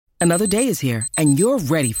Another day is here, and you're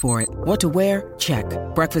ready for it. What to wear? Check.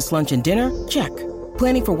 Breakfast, lunch, and dinner? Check.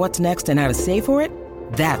 Planning for what's next and how to save for it?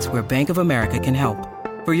 That's where Bank of America can help.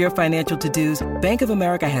 For your financial to-dos, Bank of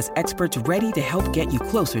America has experts ready to help get you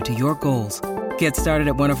closer to your goals. Get started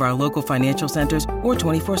at one of our local financial centers or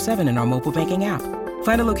 24/7 in our mobile banking app.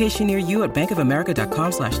 Find a location near you at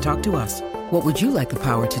bankofamerica.com/talktous. What would you like the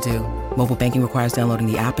power to do? Mobile banking requires downloading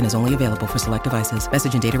the app and is only available for select devices.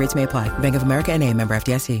 Message and data rates may apply. Bank of America N.A., member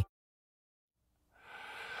FDIC.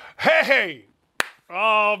 Hey!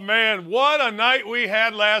 Oh, man, what a night we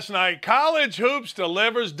had last night. College Hoops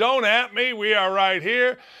delivers. Don't at me. We are right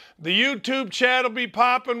here. The YouTube chat will be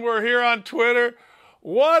popping. We're here on Twitter.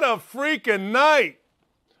 What a freaking night.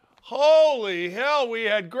 Holy hell, we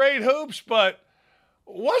had great hoops, but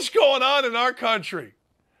what's going on in our country?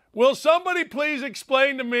 Will somebody please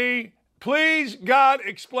explain to me? Please, God,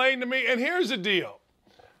 explain to me. And here's the deal.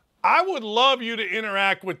 I would love you to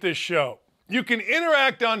interact with this show. You can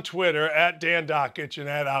interact on Twitter at Dan Dakich and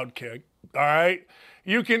at Outkick, all right?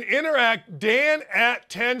 You can interact, Dan at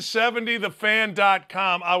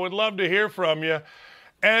 1070thefan.com. I would love to hear from you.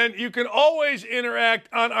 And you can always interact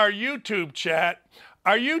on our YouTube chat.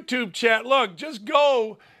 Our YouTube chat, look, just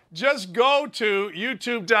go to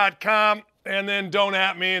youtube.com and then don't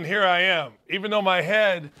at me, and here I am, even though my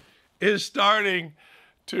head is starting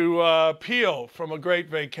to peel from a great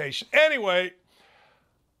vacation. Anyway,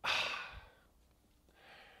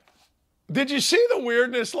 did you see the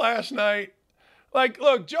weirdness last night? Like,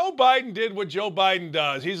 look, Joe Biden did what Joe Biden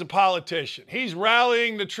does. He's a politician. He's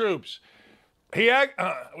rallying the troops.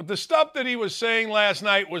 The stuff that he was saying last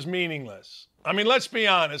night was meaningless. I mean, let's be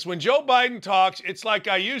honest. When Joe Biden talks, it's like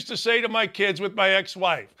I used to say to my kids with my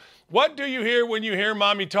ex-wife. What do you hear when you hear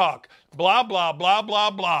mommy talk? Blah, blah, blah, blah,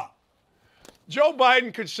 blah. Joe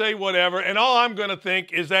Biden could say whatever, and all I'm going to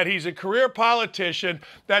think is that he's a career politician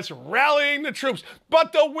that's rallying the troops.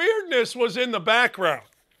 But the weirdness was in the background.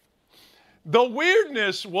 The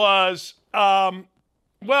weirdness was, well,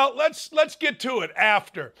 let's get to it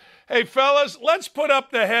after. Hey, fellas, let's put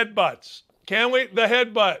up the headbutts. Can we? The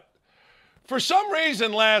headbutt. For some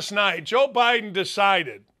reason last night, Joe Biden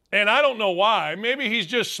decided, and I don't know why, maybe he's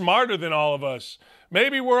just smarter than all of us.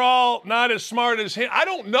 Maybe we're all not as smart as him. I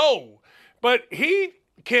don't know. But he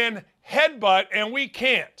can headbutt and we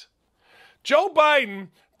can't. Joe Biden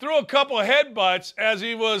threw a couple of headbutts as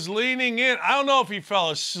he was leaning in. I don't know if he fell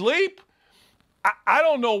asleep. I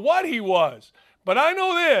don't know what he was. But I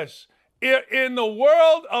know this. In the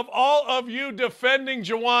world of all of you defending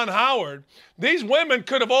Juwan Howard, these women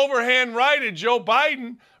could have overhand righted Joe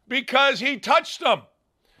Biden because he touched them.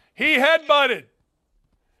 He headbutted.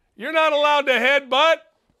 You're not allowed to headbutt.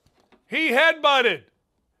 He headbutted.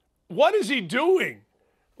 What is he doing?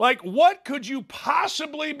 Like, what could you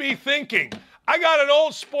possibly be thinking? I got an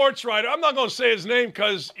old sports writer. I'm not going to say his name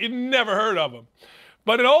because you never heard of him.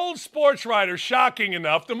 But an old sports writer, shocking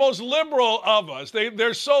enough, the most liberal of us.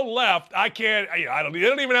 They're so left, they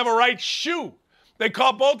don't even have a right shoe. They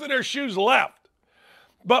call both of their shoes left.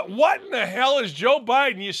 But what in the hell is Joe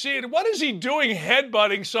Biden? You see it. What is he doing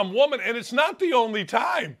headbutting some woman? And it's not the only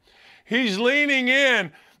time. He's leaning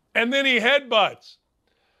in and then he headbutts.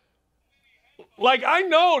 Like, I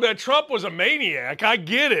know that Trump was a maniac. I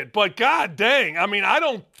get it. But God dang, I mean, I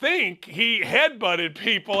don't think he headbutted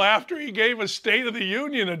people after he gave a State of the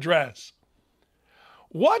Union address.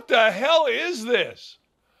 What the hell is this?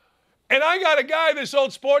 And I got a guy, this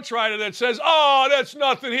old sports writer, that says, oh, that's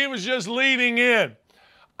nothing. He was just leaning in.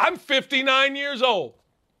 I'm 59 years old.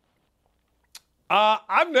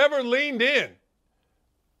 I've never leaned in.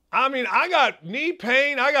 I mean, I got knee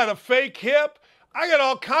pain. I got a fake hip. I got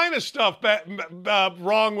all kind of stuff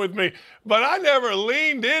wrong with me, but I never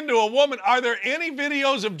leaned into a woman. Are there any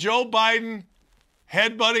videos of Joe Biden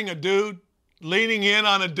headbutting a dude, leaning in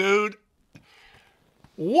on a dude?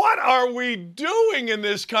 What are we doing in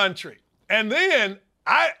this country? And then,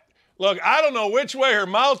 I don't know which way her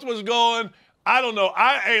mouth was going. I don't know.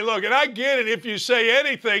 Hey, look, and I get it. If you say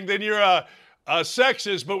anything, then you're a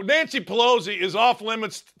sexist, but Nancy Pelosi is off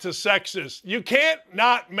limits to sexist. You can't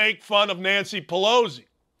not make fun of Nancy Pelosi.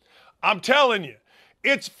 I'm telling you,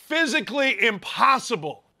 it's physically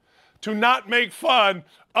impossible to not make fun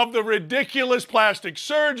of the ridiculous plastic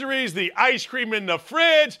surgeries, the ice cream in the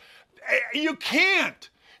fridge. You can't.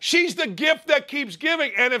 She's the gift that keeps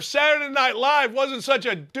giving. And if Saturday Night Live wasn't such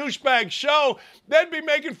a douchebag show, they'd be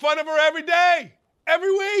making fun of her every day,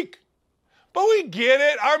 every week. But we get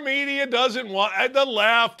it. Our media doesn't want the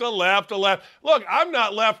left. Look, I'm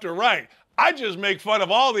not left or right. I just make fun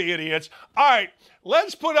of all the idiots. All right,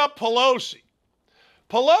 let's put up Pelosi.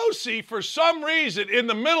 Pelosi, for some reason, in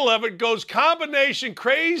the middle of it, goes combination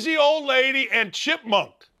crazy old lady and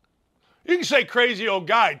chipmunk. You can say crazy old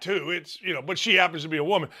guy, too. But she happens to be a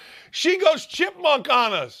woman. She goes chipmunk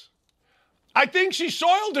on us. I think she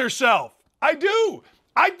soiled herself. I do.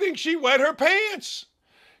 I think she wet her pants.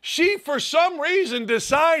 She, for some reason,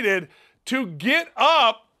 decided to get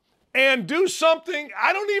up and do something.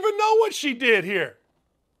 I don't even know what she did here.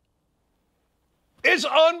 It's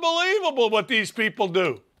unbelievable what these people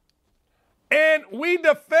do. And we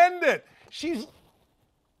defend it.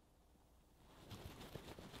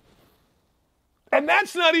 And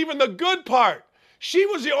that's not even the good part. She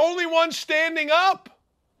was the only one standing up.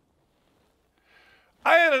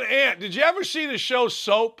 I had an aunt. Did you ever see the show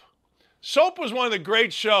Soap? Soap was one of the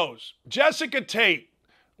great shows. Jessica Tate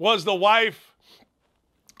was the wife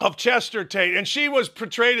of Chester Tate, and she was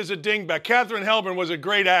portrayed as a dingbat. Katharine Hepburn was a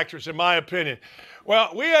great actress, in my opinion.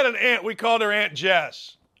 Well, we had an aunt. We called her Aunt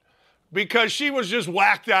Jess because she was just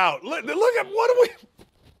whacked out. Look at what do we...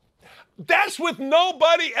 That's with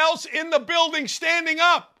nobody else in the building standing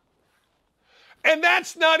up. And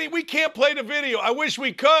that's not... We can't play the video. I wish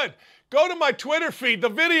we could. Go to my Twitter feed. The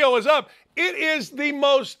video is up. It is the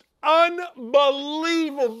most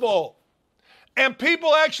unbelievable. And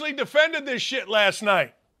people actually defended this shit last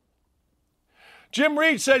night. Jim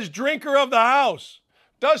Reed says, drinker of the house.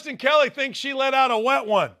 Dustin Kelly thinks she let out a wet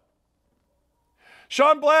one.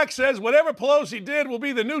 Sean Black says, whatever Pelosi did will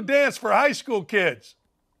be the new dance for high school kids.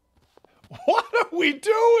 What are we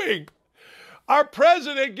doing? Our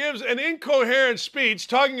president gives an incoherent speech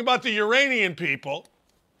talking about the Uranian people.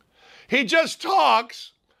 He just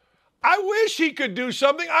talks. I wish he could do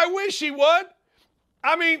something. I wish he would.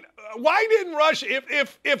 I mean, why didn't Russia,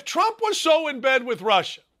 if Trump was so in bed with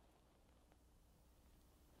Russia,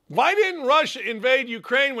 why didn't Russia invade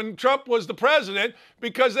Ukraine when Trump was the president?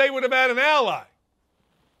 Because they would have had an ally.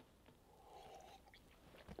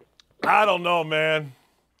 I don't know, man.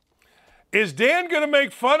 Is Dan going to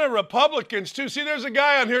make fun of Republicans too? See, there's a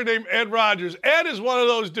guy on here named Ed Rogers. Ed is one of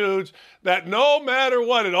those dudes that no matter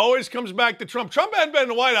what, it always comes back to Trump. Trump hadn't been in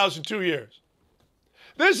the White House in 2 years.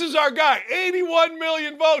 This is our guy. 81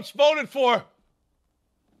 million votes voted for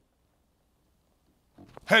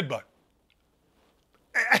headbutt.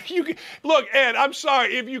 Look, Ed, I'm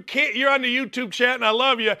sorry. If you can't, you're on the YouTube chat and I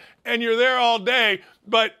love you and you're there all day.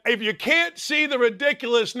 But if you can't see the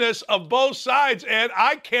ridiculousness of both sides, Ed,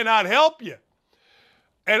 I cannot help you.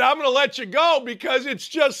 And I'm going to let you go because it's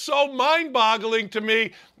just so mind-boggling to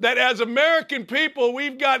me that as American people,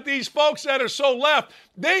 we've got these folks that are so left.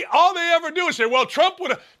 All they ever do is say, well,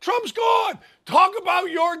 Trump's gone. Talk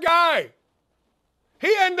about your guy.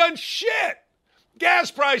 He hadn't done shit.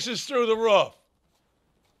 Gas prices through the roof.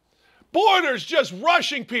 Borders just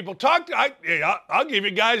rushing people. I'll give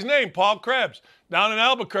you a guy's name, Paul Krebs, down in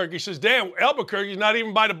Albuquerque. He says, damn, Albuquerque's not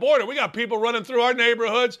even by the border. We got people running through our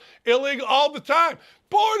neighborhoods illegal all the time.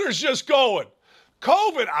 Borders just going.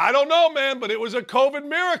 COVID, I don't know, man, but it was a COVID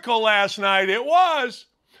miracle last night. It was.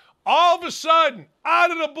 All of a sudden,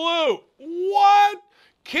 out of the blue, what?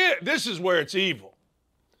 Kid, this is where it's evil.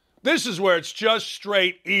 This is where it's just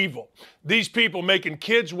straight evil. These people making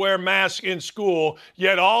kids wear masks in school,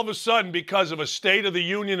 yet all of a sudden, because of a State of the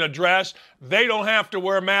Union address, they don't have to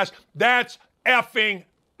wear masks. That's effing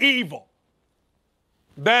evil.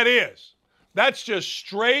 That is. That's just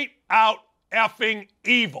straight out effing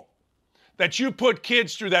evil. That you put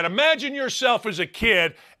kids through that. Imagine yourself as a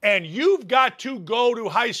kid and you've got to go to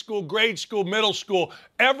high school, grade school, middle school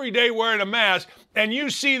every day wearing a mask, and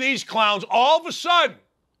you see these clowns all of a sudden.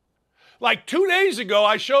 Like 2 days ago,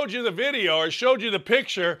 I showed you the video, or showed you the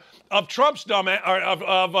picture of Trump's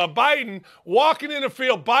Biden walking in a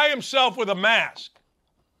field by himself with a mask.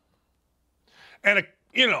 And,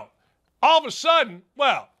 all of a sudden,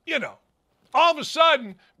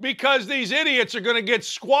 because these idiots are going to get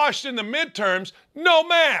squashed in the midterms, no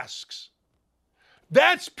masks.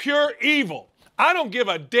 That's pure evil. I don't give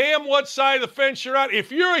a damn what side of the fence you're on.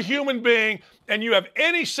 If you're a human being and you have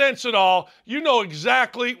any sense at all, you know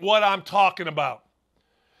exactly what I'm talking about.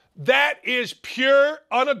 That is pure,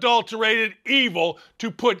 unadulterated evil to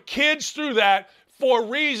put kids through that for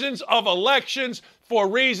reasons of elections, for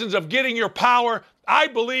reasons of getting your power. I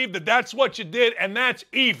believe that that's what you did, and that's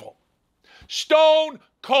evil. Stone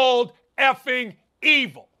cold effing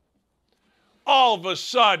evil. All of a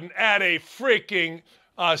sudden, at a freaking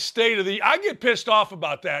I get pissed off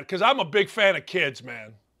about that because I'm a big fan of kids,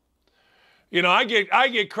 man. I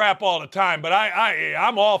get crap all the time, but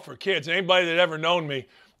I'm all for kids. Anybody that ever known me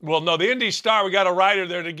will know. The Indy Star, we got a writer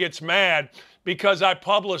there that gets mad because I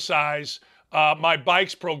publicize my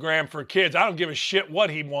bikes program for kids. I don't give a shit what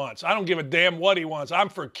he wants. I don't give a damn what he wants. I'm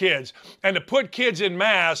for kids. And to put kids in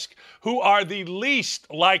masks who are the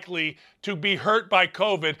least likely to be hurt by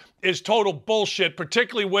COVID is total bullshit,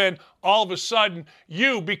 particularly when all of a sudden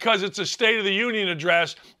you, because it's a State of the Union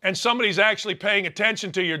address and somebody's actually paying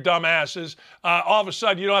attention to your dumb asses, all of a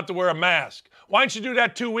sudden you don't have to wear a mask. Why didn't you do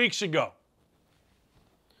that 2 weeks ago?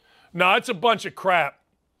 No, it's a bunch of crap.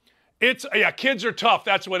 Kids are tough.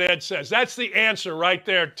 That's what Ed says. That's the answer right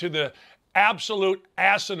there to the absolute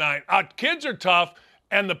asinine. Kids are tough,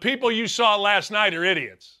 and the people you saw last night are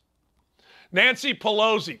idiots. Nancy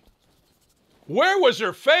Pelosi, where was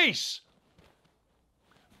her face?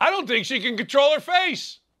 I don't think she can control her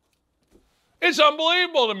face. It's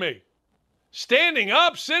unbelievable to me. Standing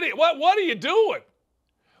up, sitting. What are you doing?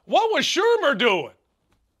 What was Schumer doing?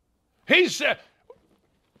 He said,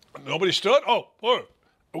 nobody stood? Oh, boy.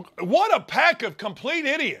 What a pack of complete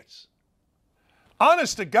idiots.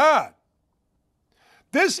 Honest to God.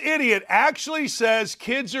 This idiot actually says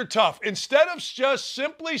kids are tough instead of just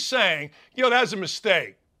simply saying, that's a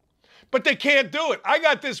mistake. But they can't do it. I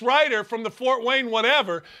got this writer from the Fort Wayne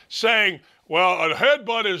whatever saying, well, a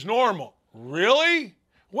headbutt is normal. Really?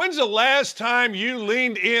 When's the last time you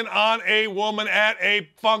leaned in on a woman at a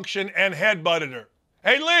function and headbutted her?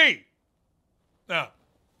 Hey, Lee. Now,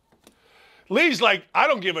 Lee's like, I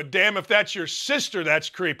don't give a damn if that's your sister that's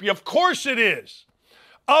creepy. Of course it is.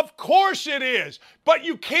 Of course it is. But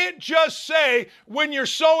you can't just say when you're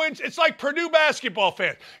so in, it's like Purdue basketball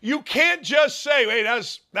fans. You can't just say, hey,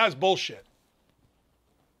 that's bullshit.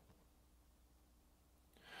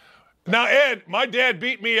 Now, Ed, my dad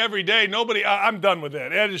beat me every day. I'm done with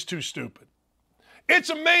that. Ed is too stupid. It's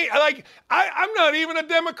amazing. I'm not even a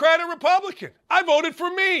Democrat or Republican. I voted for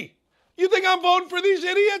me. You think I'm voting for these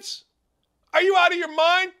idiots? Are you out of your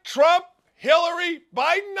mind? Trump, Hillary,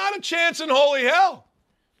 Biden, not a chance in holy hell.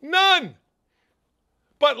 None.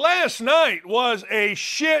 But last night was a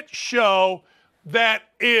shit show that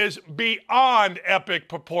is beyond epic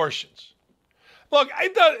proportions. Look,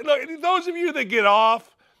 those of you that get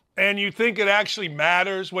off and you think it actually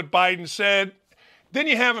matters what Biden said, then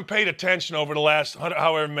you haven't paid attention over the last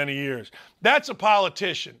however many years. That's a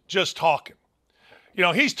politician just talking.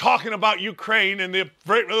 He's talking about Ukraine and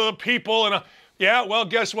the people. And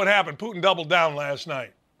guess what happened? Putin doubled down last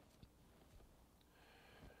night.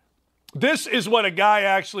 This is what a guy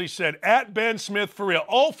actually said. At Ben Smith for real.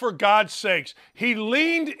 Oh, for God's sakes. He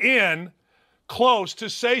leaned in close to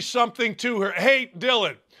say something to her. Hey,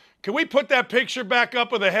 Dylan, can we put that picture back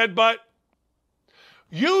up with a headbutt?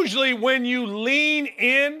 Usually when you lean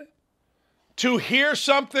in to hear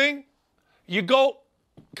something, you go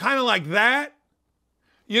kind of like that.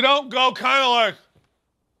 You don't go kind of like.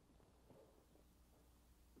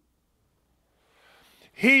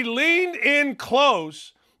 He leaned in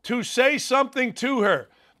close to say something to her.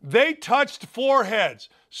 They touched foreheads.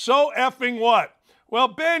 So effing what? Well,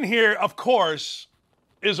 Ben here, of course,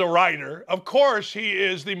 is a writer. Of course, he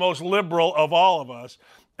is the most liberal of all of us.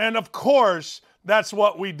 And of course, that's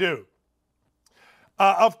what we do.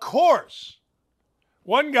 Of course,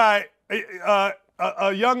 one guy,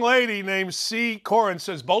 a young lady named C. Corin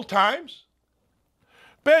says, both times?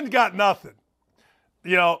 Ben got nothing.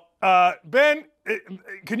 Ben,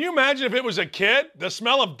 can you imagine if it was a kid? The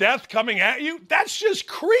smell of death coming at you? That's just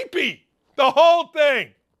creepy. The whole thing.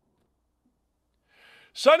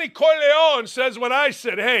 Sonny Corleone says what I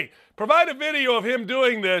said. Hey, provide a video of him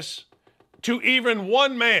doing this to even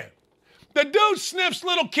one man. The dude sniffs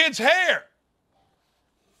little kids' hair.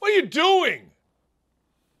 What are you doing?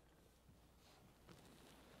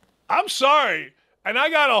 I'm sorry, and I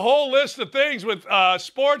got a whole list of things with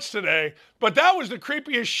sports today, but that was the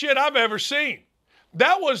creepiest shit I've ever seen.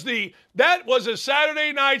 That was a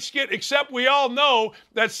Saturday night skit, except we all know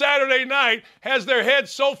that Saturday night has their head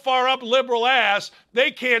so far up liberal ass, they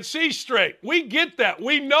can't see straight. We get that.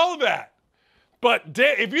 We know that. But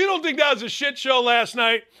if you don't think that was a shit show last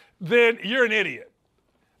night, then you're an idiot.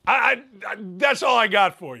 That's all I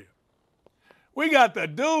got for you. We got the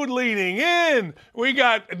dude leaning in. We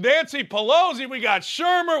got Nancy Pelosi. We got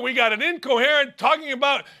Schumer. We got an incoherent talking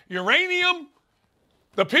about uranium.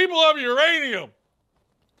 The people of uranium.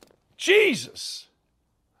 Jesus.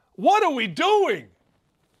 What are we doing?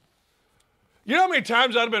 You know how many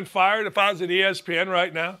times I'd have been fired if I was at ESPN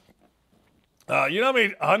right now? You know how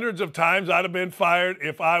many hundreds of times I'd have been fired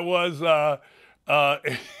if I was,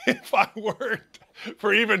 if I worked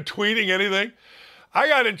for even tweeting anything? I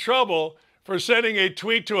got in trouble for sending a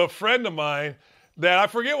tweet to a friend of mine that I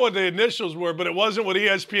forget what the initials were, but it wasn't what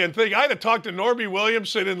ESPN think. I had to talk to Norby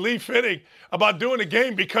Williamson and Lee Fitting about doing a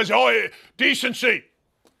game because, decency.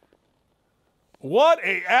 What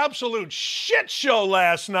a absolute shit show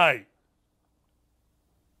last night.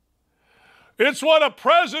 It's what a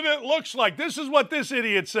president looks like. This is what this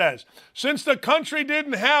idiot says. Since the country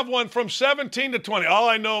didn't have one from 17 to 20, all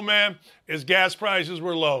I know, man, is gas prices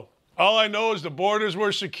were low. All I know is the borders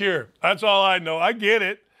were secure. That's all I know. I get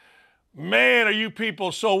it. Man, are you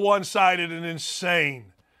people so one-sided and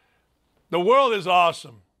insane. The world is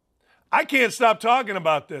awesome. I can't stop talking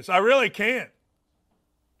about this. I really can't.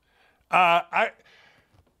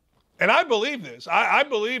 And I believe this. I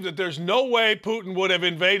believe that there's no way Putin would have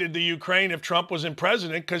invaded the Ukraine if Trump wasn't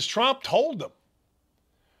president, because Trump told them.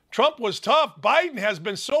 Trump was tough. Biden has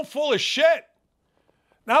been so full of shit.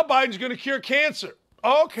 Now Biden's going to cure cancer.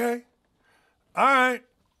 Okay. All right.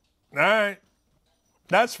 All right.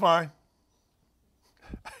 That's fine.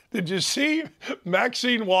 Did you see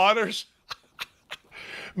Maxine Waters?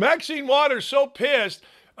 Maxine Waters so pissed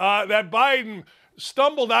that Biden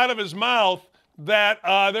stumbled out of his mouth that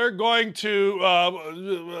they're going to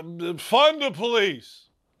fund the police.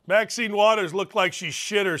 Maxine Waters looked like she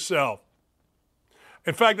shit herself.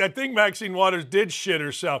 In fact, I think Maxine Waters did shit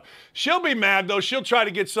herself. She'll be mad, though. She'll try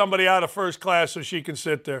to get somebody out of first class so she can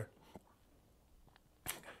sit there.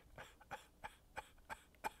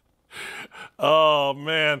 Oh,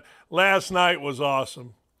 man. Last night was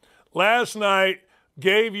awesome. Last night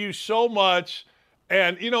gave you so much.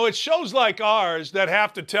 And, you know, it's shows like ours that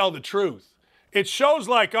have to tell the truth. It's shows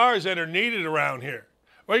like ours that are needed around here.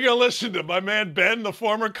 We're going to listen to my man Ben, the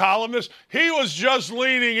former columnist. He was just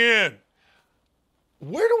leaning in.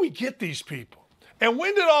 Where do we get these people? And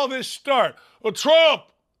when did all this start? Well, Trump.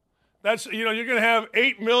 That's, you know, you're going to have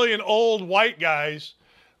 8 million old white guys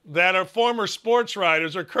that are former sports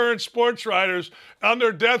writers or current sports writers on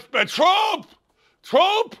their deathbed. Trump!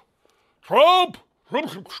 Trump! Trump!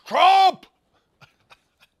 Trump!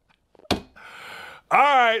 All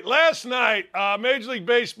right, last night, Major League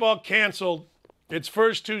Baseball canceled its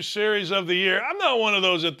first 2 series of the year. I'm not one of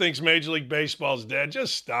those that thinks Major League Baseball's dead.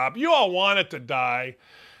 Just stop. You all want it to die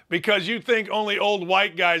because you think only old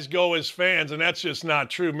white guys go as fans, and that's just not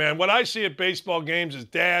true, man. What I see at baseball games is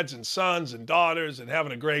dads and sons and daughters and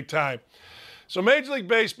having a great time. So Major League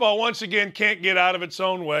Baseball, once again, can't get out of its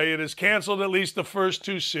own way. It has canceled at least the first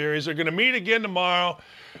 2 series. They're going to meet again tomorrow,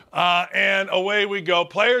 and away we go.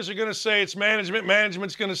 Players are going to say it's management.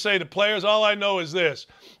 Management's going to say to players, all I know is this.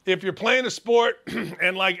 If you're playing a sport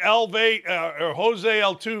and like Jose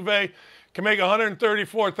Altuve can make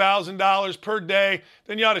 $134,000 per day,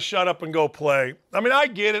 then you ought to shut up and go play. I mean, I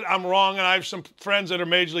get it. I'm wrong, and I have some friends that are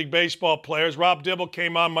Major League Baseball players. Rob Dibble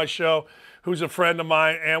came on my show, who's a friend of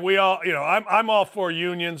mine, and we all, you know, I'm all for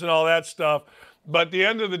unions and all that stuff. But at the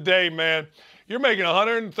end of the day, man, you're making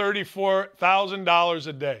 $134,000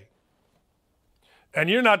 a day. And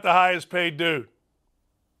you're not the highest paid dude.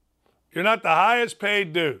 You're not the highest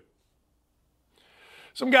paid dude.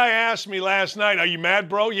 Some guy asked me last night, are you mad,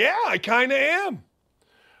 bro? Yeah, I kind of am.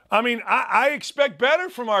 I mean, I expect better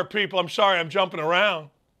from our people. I'm sorry, I'm jumping around.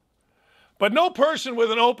 But no person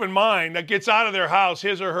with an open mind that gets out of their house,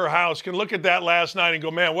 his or her house, can look at that last night and go,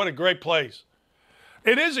 man, what a great place.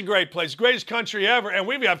 It is a great place, greatest country ever, and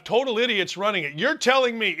we have total idiots running it. You're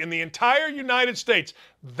telling me in the entire United States,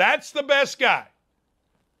 that's the best guy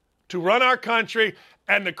to run our country,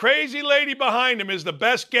 and the crazy lady behind him is the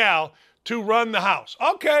best gal to run the house.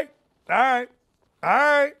 Okay, all right, all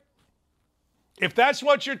right. If that's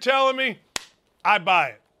what you're telling me, I buy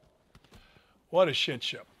it. What a shit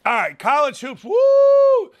show. All right, college hoops,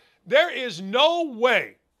 woo! There is no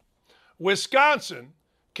way Wisconsin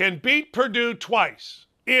can beat Purdue twice.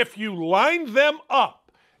 If you line them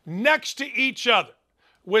up next to each other,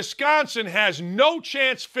 Wisconsin has no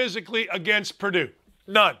chance physically against Purdue.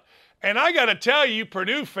 None. And I got to tell you,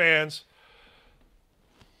 Purdue fans,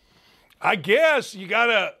 I guess you got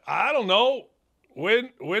to, I don't know, win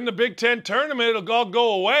the Big Ten tournament, it'll all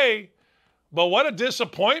go away. But what a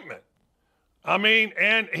disappointment. I mean,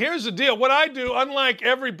 and here's the deal. What I do, unlike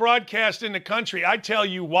every broadcast in the country, I tell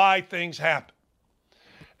you why things happen.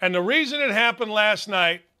 And the reason it happened last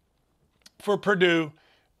night for Purdue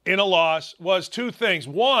in a loss was 2 things.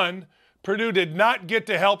 One, Purdue did not get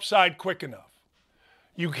to help side quick enough.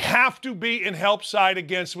 You have to be in help side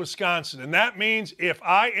against Wisconsin. And that means if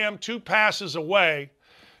I am 2 passes away,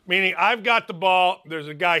 meaning I've got the ball, there's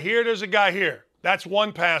a guy here, there's a guy here. That's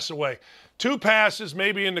 1 pass away. 2 passes,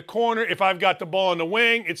 maybe in the corner. If I've got the ball in the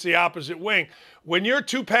wing, it's the opposite wing. When you're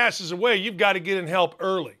 2 passes away, you've got to get in help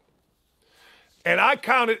early. And I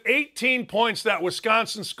counted 18 points that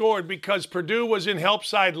Wisconsin scored because Purdue was in help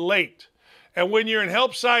side late. And when you're in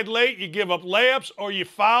help side late, you give up layups or you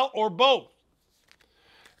foul or both.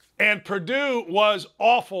 And Purdue was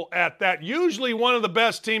awful at that, usually one of the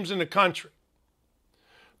best teams in the country.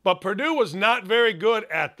 But Purdue was not very good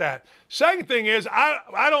at that. Second thing is,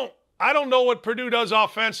 I don't know what Purdue does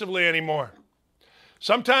offensively anymore.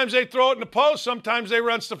 Sometimes they throw it in the post, sometimes they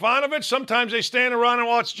run Stefanovic, sometimes they stand around and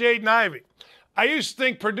watch Jaden Ivey. I used to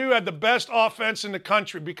think Purdue had the best offense in the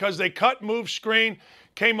country because they cut, moved, screen,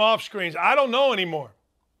 came off screens. I don't know anymore.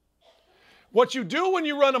 What you do when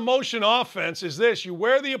you run a motion offense is this: you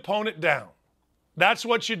wear the opponent down. That's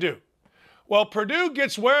what you do. Well, Purdue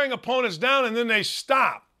gets wearing opponents down and then they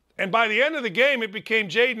stop. And by the end of the game, it became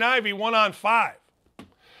Jaden Ivey 1-on-5.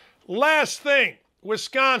 Last thing,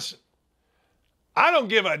 Wisconsin. I don't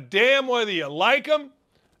give a damn whether you like him.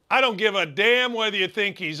 I don't give a damn whether you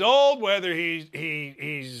think he's old, whether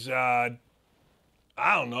he's I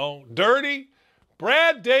don't know, dirty.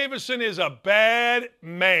 Brad Davison is a bad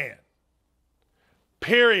man.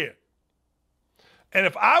 Period. And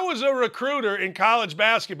if I was a recruiter in college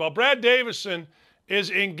basketball, Brad Davison is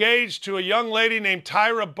engaged to a young lady named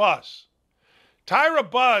Tyra Buss. Tyra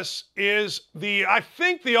Buss is I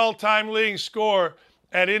think the all-time leading scorer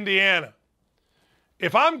at Indiana.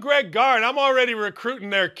 If I'm Greg Gard, I'm already recruiting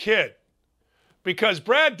their kid because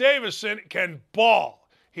Brad Davison can ball.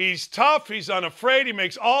 He's tough. He's unafraid. He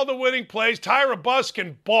makes all the winning plays. Tyra Buss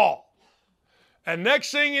can ball. And next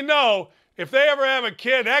thing you know, if they ever have a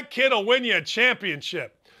kid, that kid will win you a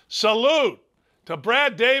championship. Salute to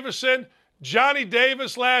Brad Davison, Johnny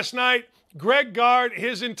Davis last night, Greg Gard,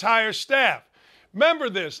 his entire staff. Remember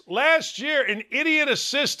this, last year, an idiot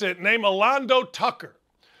assistant named Orlando Tucker,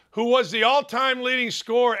 who was the all-time leading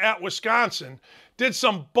scorer at Wisconsin, did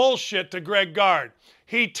some bullshit to Greg Gard.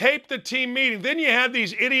 He taped the team meeting. Then you had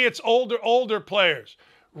these idiots, older players.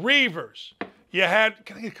 Reavers. You had,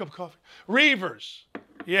 can I get a cup of coffee? Reavers.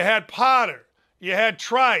 You had Potter. You had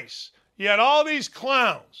Trice. You had all these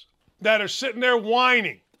clowns that are sitting there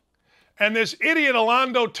whining. And this idiot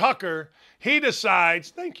Orlando Tucker, he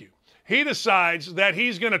decides that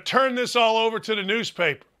he's going to turn this all over to the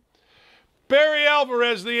newspaper. Barry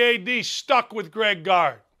Alvarez, the AD, stuck with Greg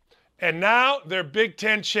Gard. And now they're Big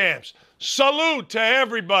Ten champs. Salute to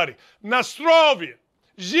everybody. Nastrovia.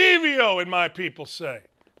 Živio, and my people say.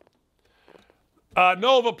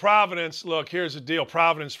 Nova Providence, look, here's the deal.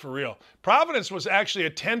 Providence for real. Providence was actually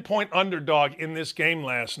a 10-point underdog in this game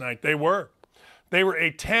last night. They were. They were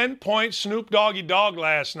a 10-point Snoop Doggy Dog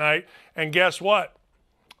last night. And guess what?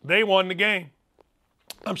 They won the game.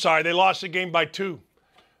 I'm sorry, they lost the game by 2.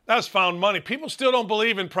 That's found money. People still don't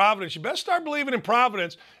believe in Providence. You best start believing in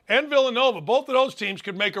Providence and Villanova. Both of those teams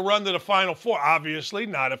could make a run to the Final Four. Obviously,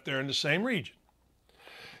 not if they're in the same region.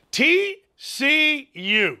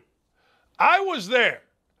 TCU. I was there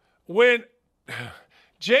when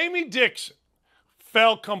Jamie Dixon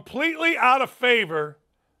fell completely out of favor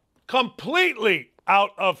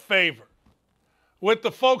with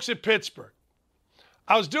the folks at Pittsburgh.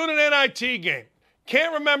 I was doing an NIT game.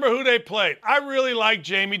 Can't remember who they played. I really like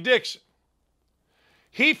Jamie Dixon.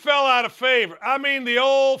 He fell out of favor. I mean, the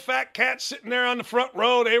old fat cat sitting there on the front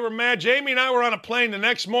row, they were mad. Jamie and I were on a plane the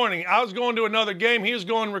next morning. I was going to another game. He was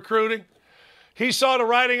going recruiting. He saw the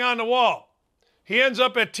writing on the wall. He ends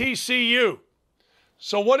up at TCU.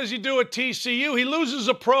 So what does he do at TCU? He loses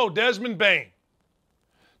a pro, Desmond Bain.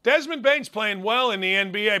 Desmond Bain's playing well in the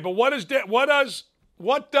NBA, but what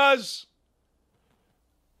does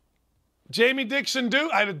Jamie Dixon do?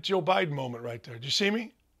 I had a Joe Biden moment right there. Did you see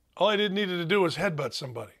me? All I needed to do was headbutt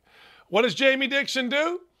somebody. What does Jamie Dixon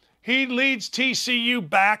do? He leads TCU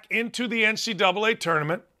back into the NCAA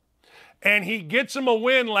tournament, and he gets them a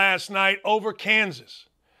win last night over Kansas.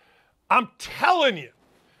 I'm telling you,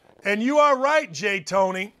 and you are right, Jay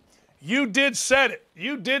Tony. You did say it.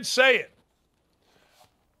 You did say it.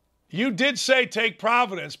 You did say take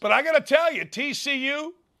Providence, but I got to tell you,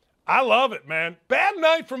 TCU, I love it, man. Bad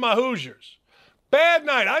night for my Hoosiers. Bad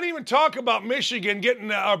night. I didn't even talk about Michigan beating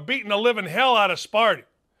the living hell out of Sparty.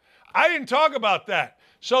 I didn't talk about that.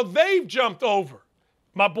 So they've jumped over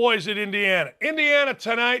my boys at Indiana. Indiana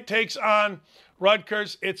tonight takes on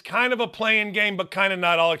Rutgers. It's kind of a playing game, but kind of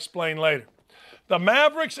not. I'll explain later. The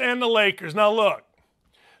Mavericks and the Lakers. Now look,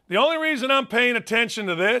 the only reason I'm paying attention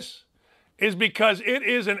to this is because it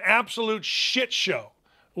is an absolute shit show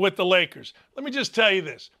with the Lakers. Let me just tell you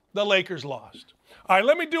this. The Lakers lost. All right,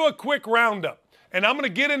 let me do a quick roundup. And I'm going to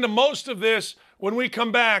get into most of this when we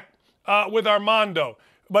come back with Armando.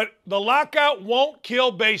 But the lockout won't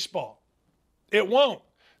kill baseball. It won't.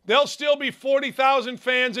 There'll still be 40,000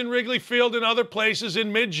 fans in Wrigley Field and other places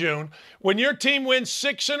in mid-June. When your team wins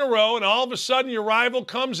 6 in a row and all of a sudden your rival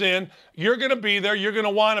comes in, you're going to be there. You're going to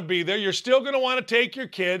want to be there. You're still going to want to take your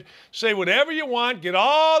kid, say whatever you want, get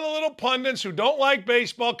all the little pundits who don't like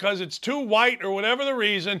baseball because it's too white or whatever the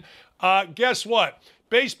reason. Guess what?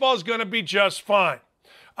 Baseball's going to be just fine.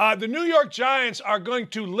 The New York Giants are going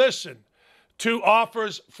to listen to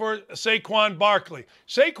offers for Saquon Barkley.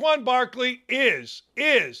 Saquon Barkley is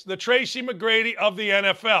the Tracy McGrady of the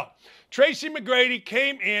NFL. Tracy McGrady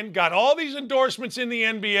came in, got all these endorsements in the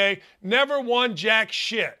NBA, never won jack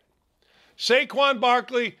shit. Saquon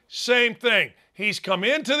Barkley, same thing. He's come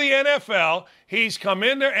into the NFL, he's come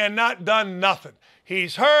in there and not done nothing.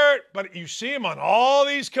 He's hurt, but you see him on all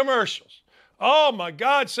these commercials. Oh my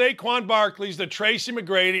God, Saquon Barkley's the Tracy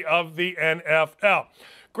McGrady of the NFL.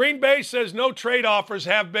 Green Bay says no trade offers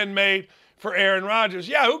have been made for Aaron Rodgers.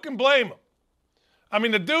 Yeah, who can blame him? I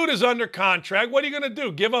mean, the dude is under contract. What are you going to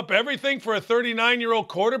do? Give up everything for a 39-year-old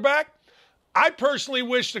quarterback? I personally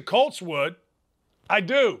wish the Colts would. I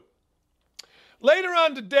do. Later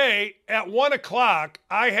on today at 1 o'clock,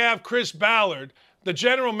 I have Chris Ballard, the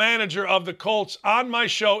general manager of the Colts, on my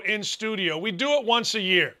show in studio. We do it once a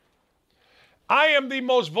year. I am the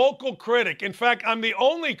most vocal critic. In fact, I'm the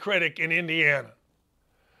only critic in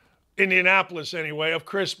Indianapolis anyway, of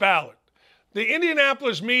Chris Ballard. The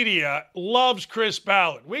Indianapolis media loves Chris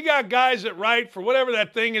Ballard. We got guys that write for whatever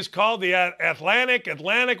that thing is called, the Atlantic,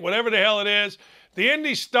 whatever the hell it is. The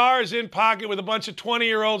Indy Star is in pocket with a bunch of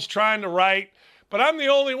 20-year-olds trying to write, but I'm the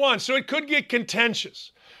only one, so it could get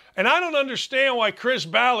contentious. And I don't understand why Chris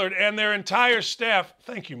Ballard and their entire staff,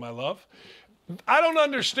 thank you, my love. I don't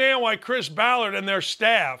understand why Chris Ballard and their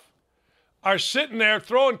staff are sitting there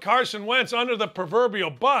throwing Carson Wentz under the proverbial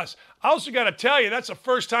bus. I also got to tell you, that's the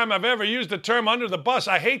first time I've ever used the term under the bus.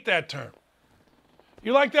 I hate that term.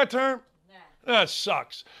 You like that term? Nah. That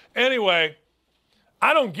sucks. Anyway,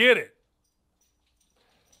 I don't get it.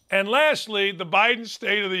 And lastly, the Biden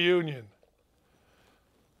State of the Union.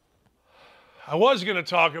 I was going to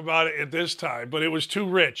talk about it at this time, but it was too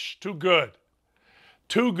rich, too good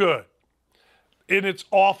in its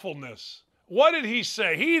awfulness. What did he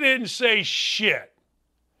say? He didn't say shit.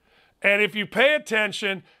 And if you pay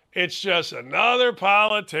attention, it's just another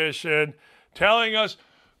politician telling us,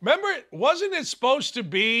 remember, wasn't it supposed to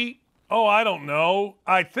be, I don't know,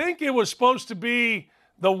 I think it was supposed to be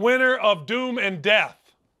the winner of doom and death.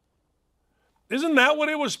 Isn't that what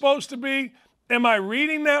it was supposed to be? Am I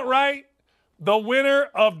reading that right? The winner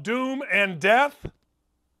of doom and death?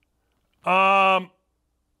 I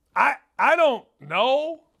don't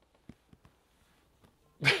know.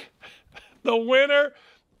 The winner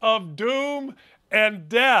of doom and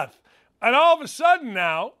death. And all of a sudden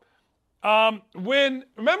now,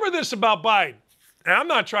 remember this about Biden, and I'm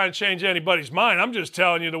not trying to change anybody's mind, I'm just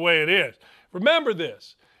telling you the way it is. Remember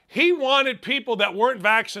this, he wanted people that weren't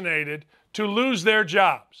vaccinated to lose their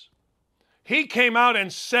jobs. He came out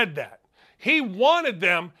and said that. He wanted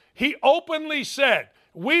them, he openly said,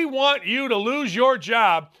 we want you to lose your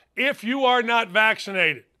job if you are not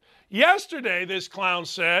vaccinated. Yesterday, this clown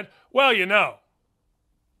said, well, you know,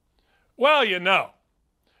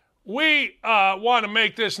 we want to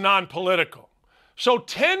make this non-political. So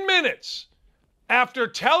 10 minutes after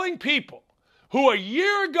telling people who a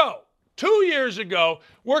year ago, 2 years ago,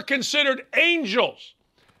 were considered angels.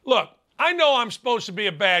 Look, I know I'm supposed to be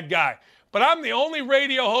a bad guy, but I'm the only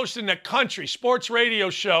radio host in the country, sports radio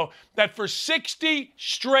show, that for 60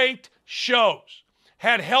 straight shows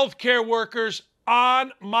had healthcare workers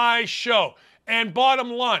on my show and bought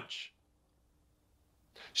them lunch.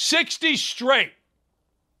 60 straight.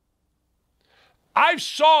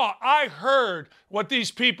 I heard what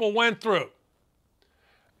these people went through.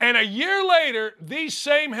 And a year later, these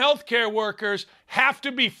same healthcare workers have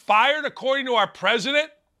to be fired, according to our president,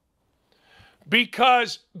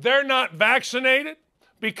 because they're not vaccinated,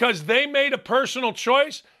 because they made a personal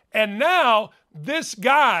choice. And now this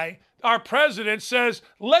guy, our president, says,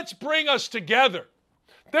 let's bring us together.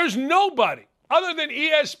 There's nobody other than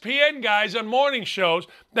ESPN guys on morning shows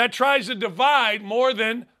that tries to divide more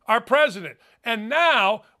than our president. And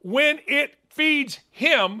now, when it feeds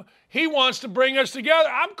him, he wants to bring us together.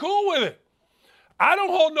 I'm cool with it. I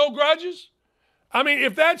don't hold no grudges. I mean,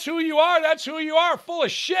 if that's who you are, that's who you are. Full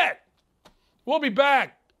of shit. We'll be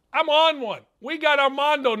back. I'm on one. We got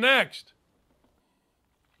Armando next.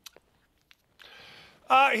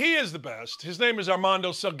 He is the best. His name is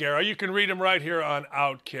Armando Salguero. You can read him right here on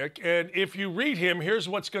Outkick. And if you read him, here's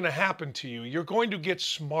what's going to happen to you. You're going to get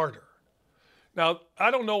smarter. Now,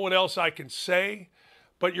 I don't know what else I can say,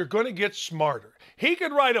 but you're going to get smarter. He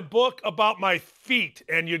could write a book about my feet,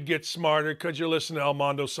 and you'd get smarter because you're listening to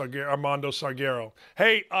Armando Salguero.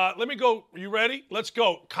 Hey, let me go. You ready? Let's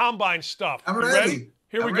go. Combine stuff. I'm you ready.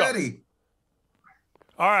 Here we go. Ready.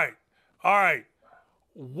 All right.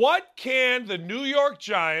 What can the New York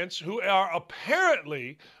Giants, who are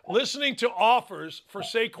apparently listening to offers for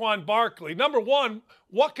Saquon Barkley, number one,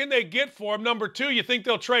 what can they get for him? Number two, you think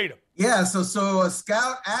they'll trade him? Yeah, so a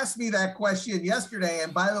scout asked me that question yesterday.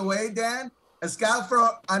 And by the way, Dan, a scout for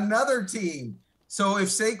another team. So if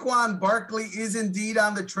Saquon Barkley is indeed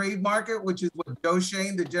on the trade market, which is what Joe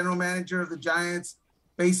Schoen, the general manager of the Giants,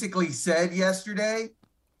 basically said yesterday,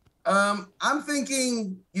 I'm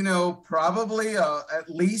thinking, probably at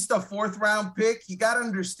least a 4th-round pick. You got to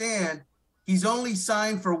understand, he's only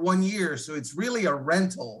signed for 1 year, so it's really a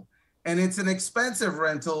rental. And it's an expensive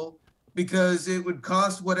rental because it would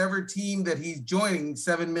cost whatever team that he's joining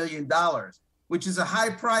 $7 million, which is a high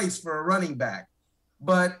price for a running back.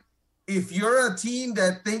 But if you're a team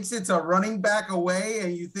that thinks it's a running back away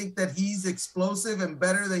and you think that he's explosive and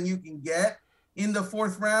better than you can get in the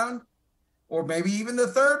 4th round, or maybe even the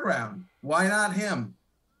 3rd round, why not him?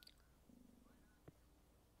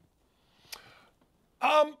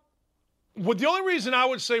 Well, the only reason I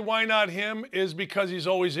would say why not him is because he's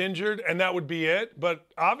always injured, and that would be it. But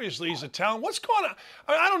obviously, he's a talent. What's going on?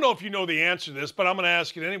 I don't know if you know the answer to this, but I'm going to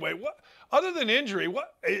ask it anyway. What, other than injury,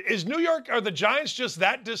 what is New York? Are the Giants just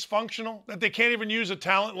that dysfunctional that they can't even use a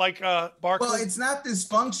talent like Barkley? Well, it's not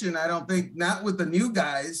dysfunction, I don't think. Not with the new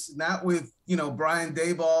guys, not with Brian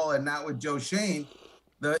Daboll, and not with Joe Schoen.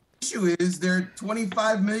 The issue is they're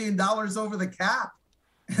 $25 million over the cap,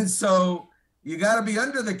 and so you got to be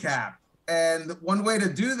under the cap. And one way to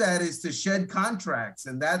do that is to shed contracts.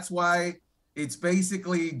 And that's why it's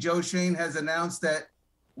basically Joe Schoen has announced that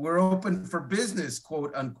we're open for business,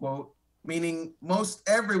 quote unquote, meaning most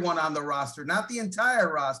everyone on the roster, not the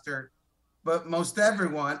entire roster, but most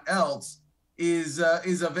everyone else is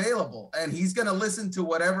available. And he's going to listen to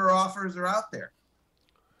whatever offers are out there.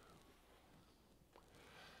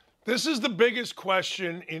 This is the biggest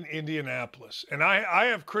question in Indianapolis. And I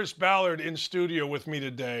have Chris Ballard in studio with me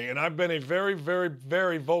today, and I've been a very, very,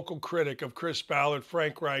 very vocal critic of Chris Ballard,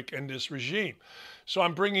 Frank Reich, and this regime. So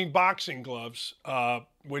I'm bringing boxing gloves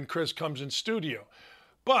when Chris comes in studio.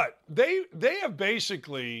 But they have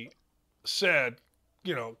basically said,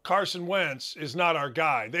 Carson Wentz is not our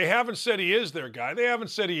guy. They haven't said he is their guy. They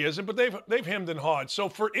haven't said he isn't, but they've hemmed and hawed. So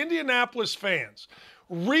for Indianapolis fans,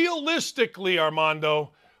 realistically,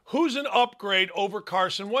 Armando, who's an upgrade over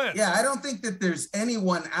Carson Wentz? Yeah, I don't think that there's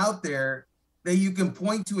anyone out there that you can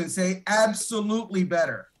point to and say absolutely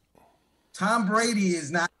better. Tom Brady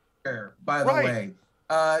is not there, by the way.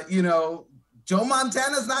 Joe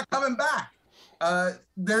Montana's not coming back.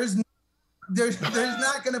 There's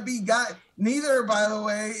not going to be guy. Neither, by the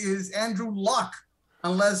way, is Andrew Luck,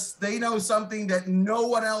 unless they know something that no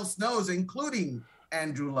one else knows, including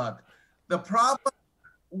Andrew Luck. The problem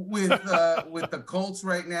with the Colts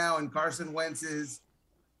right now and Carson Wentz is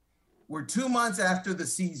we're 2 months after the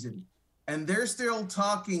season, and they're still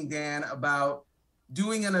talking, Dan, about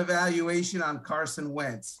doing an evaluation on Carson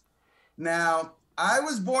Wentz. Now, I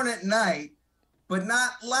was born at night, but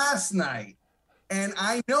not last night. And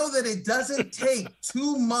I know that it doesn't take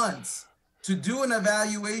 2 months to do an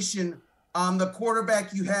evaluation on the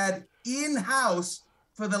quarterback you had in-house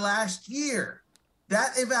for the last year.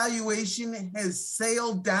 That evaluation has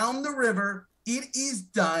sailed down the river. It is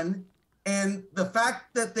done. And the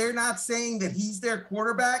fact that they're not saying that he's their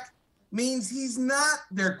quarterback means he's not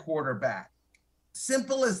their quarterback.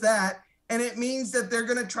 Simple as that. And it means that they're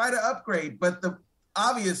going to try to upgrade. But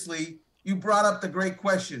obviously, you brought up the great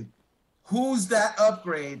question. Who's that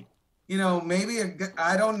upgrade? Maybe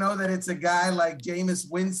I don't know that it's a guy like Jameis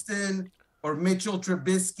Winston or Mitchell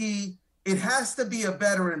Trubisky. It has to be a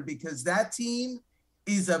veteran because that team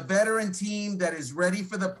is a veteran team that is ready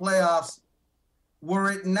for the playoffs,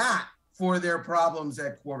 were it not for their problems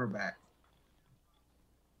at quarterback.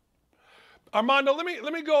 Armando, let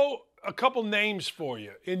me go a couple names for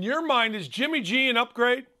you. In your mind, is Jimmy G an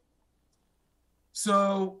upgrade?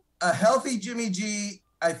 So a healthy Jimmy G,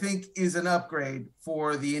 I think, is an upgrade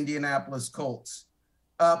for the Indianapolis Colts.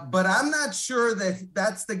 But I'm not sure that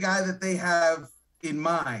that's the guy that they have in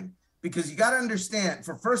mind, because you got to understand,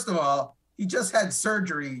 first of all, he just had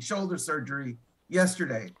shoulder surgery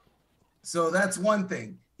yesterday. So that's one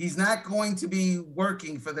thing. He's not going to be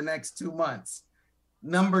working for the next 2 months.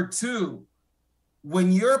 Number two,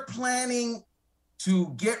 when you're planning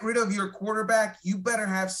to get rid of your quarterback, you better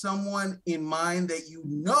have someone in mind that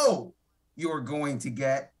you're going to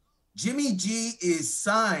get. Jimmy G is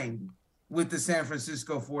signed with the San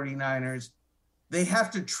Francisco 49ers, they have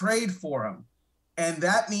to trade for him. And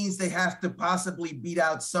that means they have to possibly beat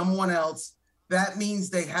out someone else. That means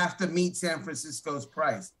they have to meet San Francisco's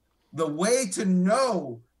price. The way to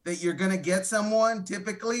know that you're going to get someone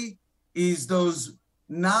typically is those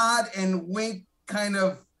nod and wink kind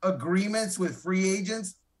of agreements with free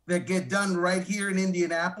agents that get done right here in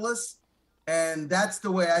Indianapolis. And that's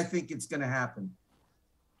the way I think it's going to happen.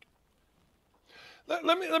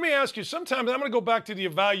 Let me ask you, sometimes I'm going to go back to the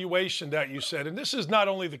evaluation that you said, and this is not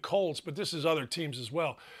only the Colts, but this is other teams as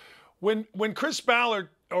well. When Chris Ballard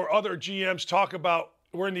or other GMs talk about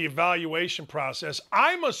we're in the evaluation process,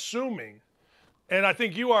 I'm assuming, and I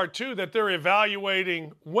think you are too, that they're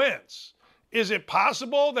evaluating Wentz. Is it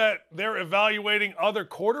possible that they're evaluating other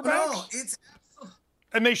quarterbacks? No, it's absolutely.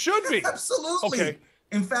 And they should be. Absolutely. Okay.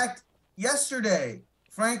 In fact, yesterday,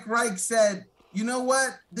 Frank Reich said, you know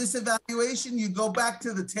what? This evaluation, you go back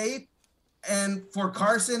to the tape and for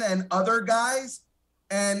Carson and other guys,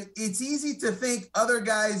 and it's easy to think other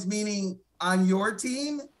guys meaning on your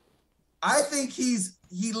team. I think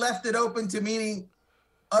he left it open to meaning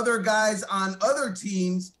other guys on other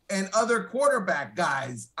teams and other quarterback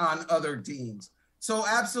guys on other teams. So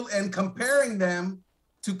absolutely, and comparing them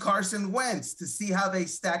to Carson Wentz to see how they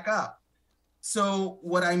stack up. So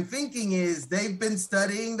what I'm thinking is they've been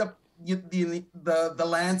studying the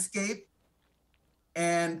landscape,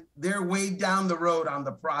 and they're way down the road on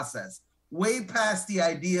the process, way past the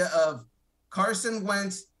idea of Carson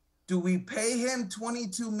Wentz. Do we pay him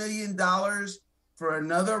 $22 million for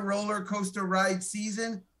another roller coaster ride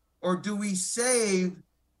season, or do we save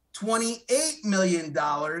 $28 million,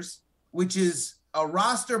 which is a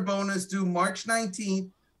roster bonus due March 19th,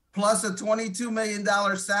 plus a $22 million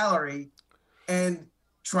salary, and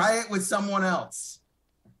try it with someone else?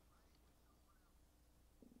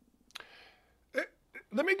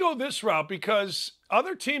 Let me go this route, because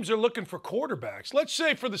other teams are looking for quarterbacks. Let's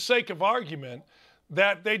say, for the sake of argument,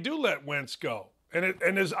 that they do let Wentz go. And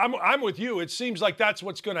as I'm with you, it seems like that's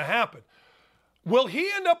what's going to happen. Will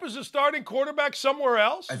he end up as a starting quarterback somewhere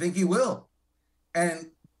else? I think he will. And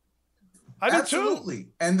I do absolutely. too.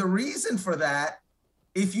 And the reason for that,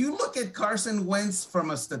 if you look at Carson Wentz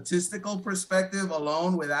from a statistical perspective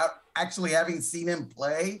alone, without actually having seen him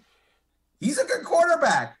play, he's a good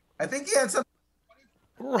quarterback. I think he had some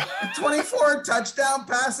 24 touchdown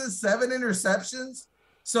passes, 7 interceptions.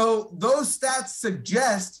 So those stats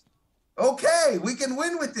suggest, okay, we can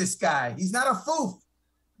win with this guy. He's not a foof.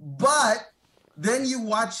 But then you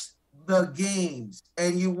watch the games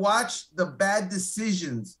and you watch the bad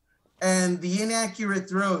decisions and the inaccurate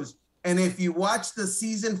throws. And if you watch the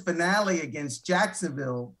season finale against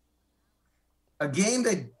Jacksonville, a game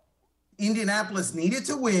that Indianapolis needed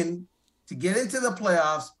to win to get into the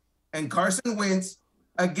playoffs, and Carson Wentz,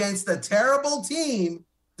 against a terrible team,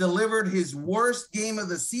 delivered his worst game of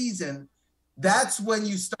the season, that's when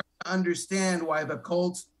you start to understand why the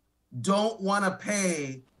Colts don't want to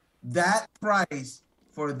pay that price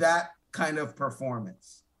for that kind of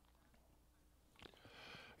performance.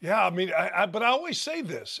 Yeah, I mean, but I always say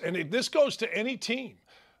this, and this goes to any team,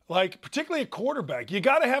 like particularly a quarterback. You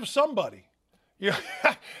got to have somebody.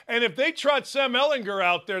 And if they trot Sam Ehlinger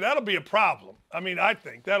out there, that'll be a problem. I mean, I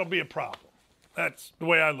think that'll be a problem. That's the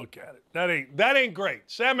way I look at it. That ain't great.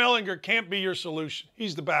 Sam Ehlinger can't be your solution.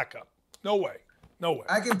 He's the backup. No way. No way.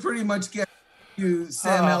 I can pretty much get you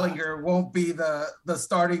Sam Ehlinger won't be the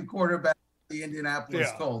starting quarterback of the Indianapolis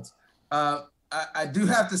Colts. I do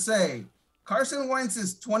have to say, Carson Wentz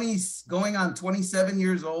is 20, going on 27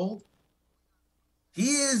 years old. He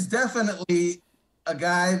is definitely a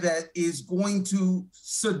guy that is going to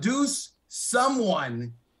seduce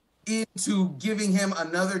someone into giving him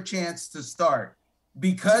another chance to start,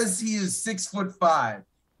 because he is 6'5",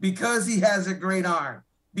 because he has a great arm,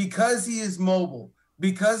 because he is mobile,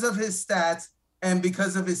 because of his stats, and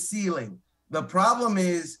because of his ceiling. The problem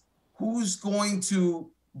is, who's going to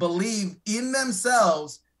believe in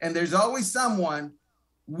themselves? And there's always someone.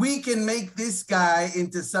 We can make this guy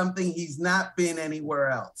into something he's not been anywhere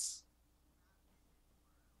else.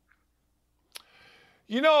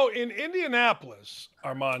 You know, in Indianapolis,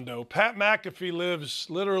 Armando, Pat McAfee lives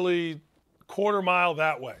literally a quarter mile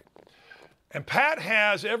that way. And Pat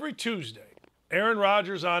has, every Tuesday, Aaron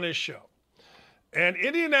Rodgers on his show. And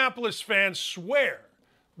Indianapolis fans swear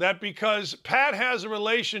that because Pat has a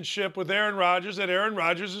relationship with Aaron Rodgers, that Aaron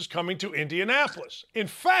Rodgers is coming to Indianapolis. In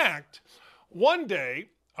fact, one day,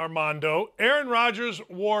 Armando, Aaron Rodgers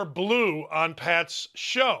wore blue on Pat's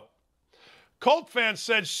show. Colt fans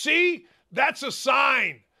said, see, that's a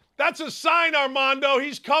sign. That's a sign, Armando.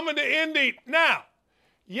 He's coming to Indy. Now,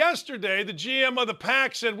 yesterday, the GM of the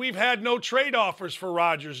Pack said we've had no trade offers for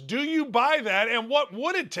Rodgers. Do you buy that? And what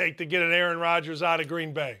would it take to get an Aaron Rodgers out of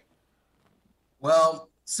Green Bay? Well,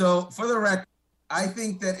 so for the record, I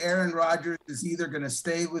think that Aaron Rodgers is either going to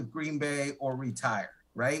stay with Green Bay or retire,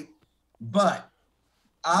 right? But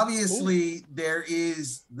obviously there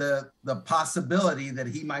is the possibility that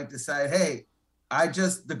he might decide, hey,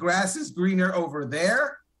 the grass is greener over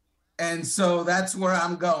there, and so that's where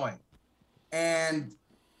I'm going. And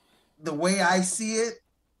the way I see it,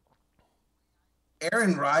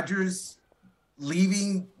 Aaron Rodgers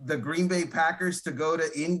leaving the Green Bay Packers to go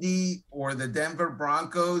to Indy or the Denver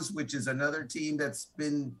Broncos, which is another team that's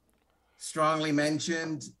been strongly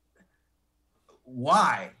mentioned.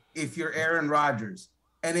 Why, if you're Aaron Rodgers?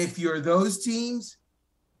 And if you're those teams,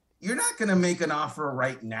 you're not going to make an offer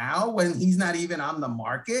right now when he's not even on the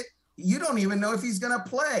market. You don't even know if he's going to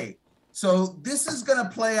play. So this is going to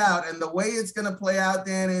play out. And the way it's going to play out,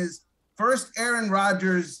 Dan, is first Aaron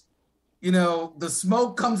Rodgers, the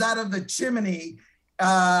smoke comes out of the chimney.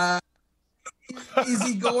 Is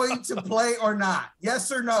he going to play or not?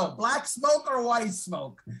 Yes or no? Black smoke or white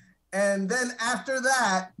smoke? And then after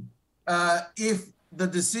that, if the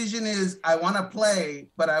decision is I want to play,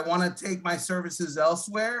 but I want to take my services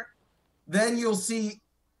elsewhere, then you'll see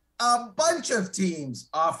a bunch of teams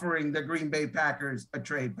offering the Green Bay Packers a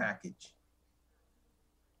trade package.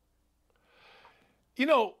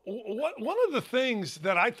 One of the things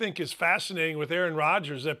that I think is fascinating with Aaron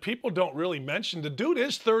Rodgers that people don't really mention, the dude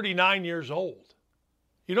is 39 years old.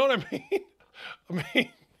 You know what I mean?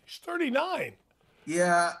 He's 39.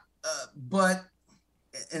 Yeah,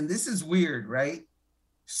 and this is weird, right?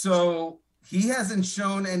 So he hasn't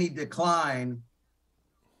shown any decline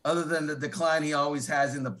other than the decline he always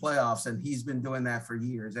has in the playoffs, and he's been doing that for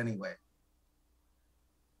years anyway.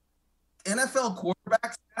 NFL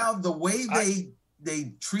quarterbacks now, the way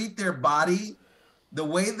they treat their body, the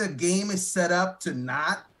way the game is set up to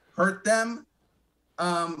not hurt them.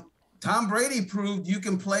 Tom Brady proved you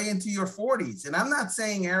can play into your 40s. And I'm not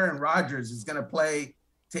saying Aaron Rodgers is going to play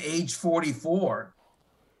to age 44,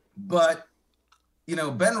 but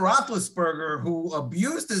Ben Roethlisberger, who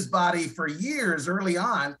abused his body for years early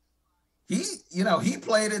on, he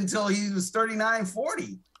played until he was 39,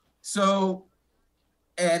 40. So,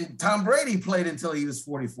 and Tom Brady played until he was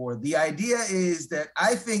 44. The idea is that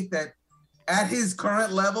I think that at his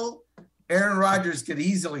current level, Aaron Rodgers could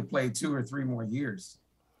easily play 2 or 3 more years.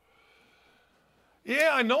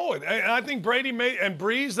 Yeah, I know it. And I think Brady and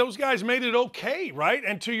Breeze, those guys made it okay, right?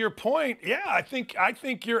 And to your point, yeah, I think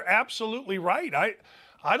you're absolutely right.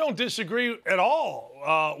 I don't disagree at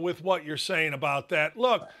all with what you're saying about that.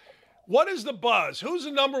 Look, what is the buzz? Who's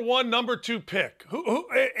the number 1, number 2 pick?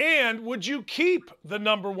 And would you keep the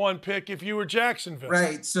number 1 pick if you were Jacksonville?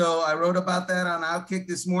 Right. So I wrote about that on Outkick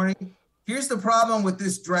this morning. Here's the problem with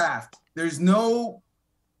this draft. There's no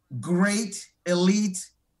great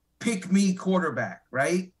elite pick-me quarterback,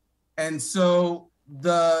 right? And so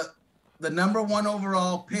the number 1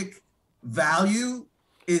 overall pick value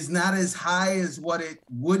is not as high as what it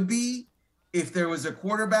would be if there was a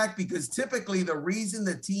quarterback, because typically the reason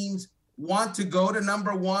the teams want to go to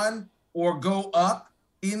number 1 or go up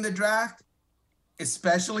in the draft,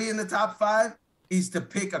 especially in the top 5, is to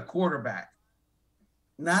pick a quarterback.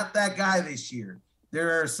 Not that guy this year.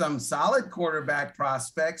 There are some solid quarterback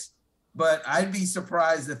prospects, but I'd be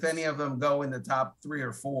surprised if any of them go in the top 3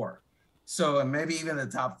 or 4. So, and maybe even the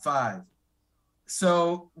top 5.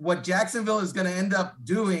 So what Jacksonville is going to end up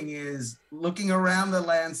doing is looking around the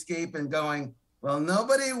landscape and going, well,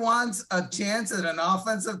 nobody wants a chance at an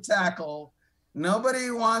offensive tackle.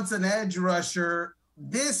 Nobody wants an edge rusher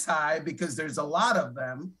this high because there's a lot of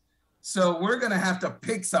them. So we're going to have to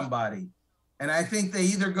pick somebody. And I think they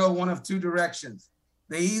either go one of 2 directions.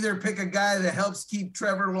 They either pick a guy that helps keep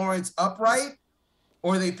Trevor Lawrence upright,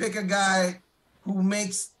 or they pick a guy who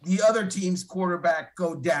makes the other team's quarterback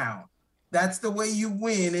go down. That's the way you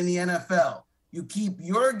win in the NFL. You keep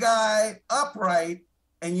your guy upright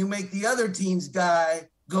and you make the other team's guy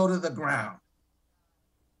go to the ground.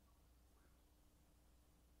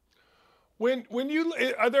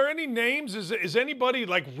 Are there any names? Is anybody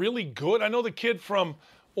like really good? I know the kid from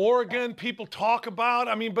Oregon people talk about.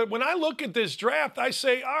 But when I look at this draft, I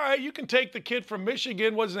say, all right, you can take the kid from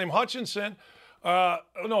Michigan. What's his name? Hutchinson.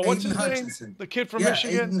 What's his name? The kid from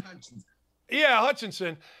Michigan. Yeah,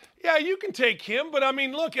 Hutchinson. Yeah, you can take him, but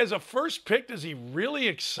look, as a first pick, does he really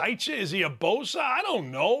excite you? Is he a Bosa? I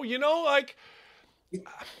don't know.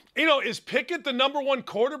 Is Pickett the number 1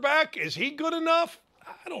 quarterback? Is he good enough?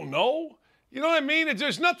 I don't know. You know what I mean?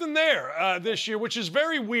 There's nothing there this year, which is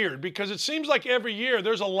very weird because it seems like every year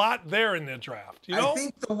there's a lot there in the draft. You know? I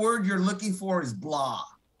think the word you're looking for is blah.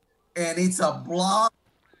 And it's a blah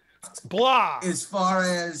as far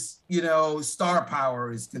as, star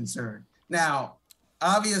power is concerned. Now,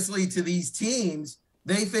 obviously to these teams,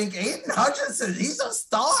 they think Aiden Hutchinson, he's a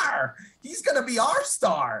star. He's going to be our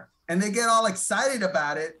star. And they get all excited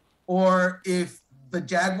about it. Or if the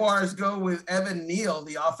Jaguars go with Evan Neal,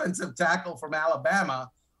 the offensive tackle from Alabama,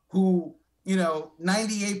 who,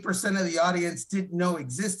 98% of the audience didn't know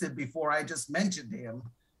existed before I just mentioned him.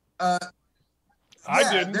 I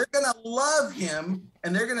didn't. They're going to love him,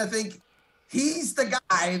 and they're going to think he's the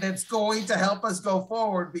guy that's going to help us go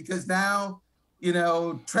forward because now,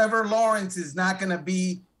 Trevor Lawrence is not going to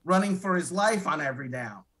be running for his life on every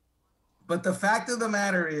down. But the fact of the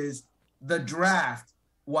matter is the draft,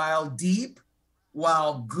 while deep,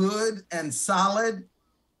 while good and solid,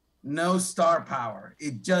 no star power.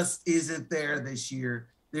 It just isn't there this year.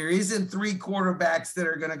 There isn't 3 quarterbacks that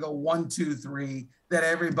are going to go 1, 2, 3 that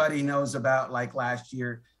everybody knows about like last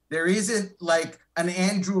year. There isn't like an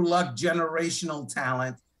Andrew Luck generational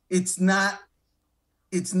talent. It's not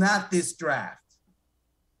this draft.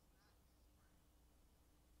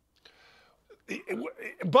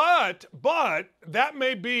 But that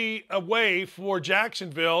may be a way for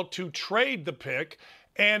Jacksonville to trade the pick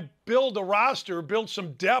and build a roster, build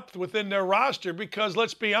some depth within their roster, because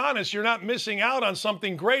let's be honest, you're not missing out on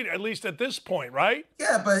something great, at least at this point, right?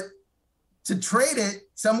 Yeah, but to trade it,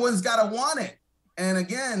 someone's got to want it. And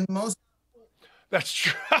again, that's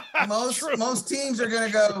true. Most teams are going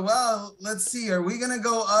to go, well, let's see, are we going to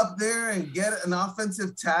go up there and get an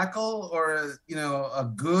offensive tackle or a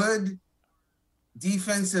good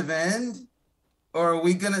defensive end, or are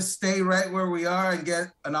we going to stay right where we are and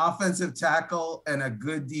get an offensive tackle and a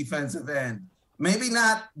good defensive end? Maybe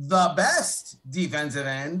not the best defensive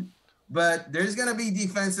end, but there's going to be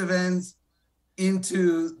defensive ends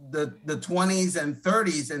into the 20s and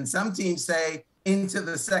 30s, and some teams say into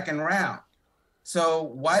the second round. So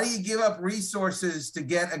why do you give up resources to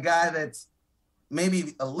get a guy that's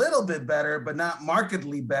maybe a little bit better, but not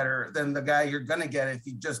markedly better than the guy you're going to get if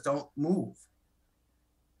you just don't move?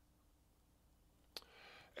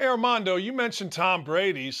 Hey, Armando, you mentioned Tom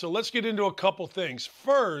Brady, so let's get into a couple things.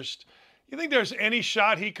 First, you think there's any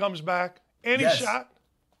shot he comes back? Any shot?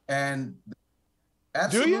 And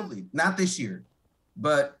absolutely. Not this year.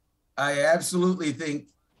 But I absolutely think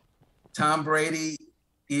Tom Brady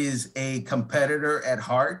is a competitor at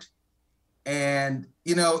heart. And,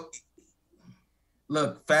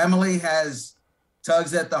 look, family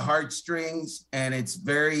tugs at the heartstrings, and it's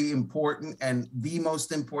very important and the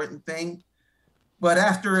most important thing. But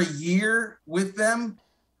after a year with them,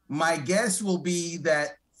 my guess will be that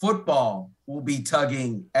football will be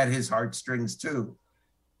tugging at his heartstrings too.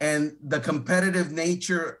 And the competitive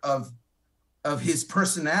nature of his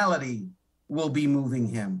personality will be moving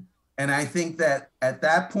him. And I think that at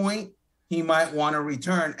that point, he might want to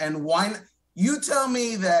return. And you tell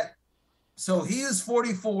me that, so he is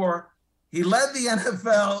 44, he led the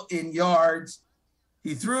NFL in yards,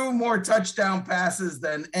 he threw more touchdown passes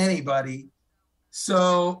than anybody.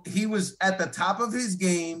 So he was at the top of his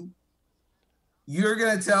game. You're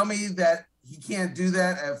going to tell me that he can't do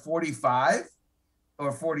that at 45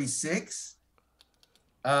 or 46?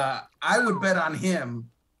 I would bet on him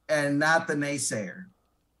and not the naysayer.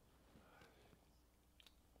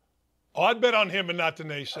 Oh, I'd bet on him and not the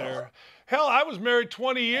naysayer. Hell, I was married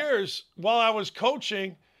 20 years while I was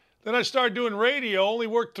coaching. Then I started doing radio, only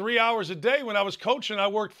worked 3 hours a day. When I was coaching, I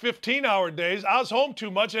worked 15-hour days. I was home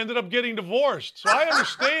too much, ended up getting divorced. So I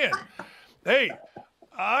understand. Hey,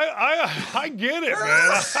 I get it, man.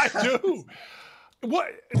 I do.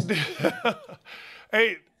 What?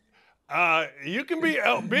 Hey, you can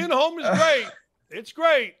being home is great. It's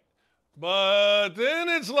great. But then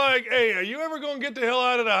it's like, hey, are you ever going to get the hell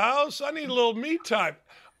out of the house? I need a little me time.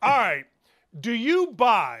 All right. Do you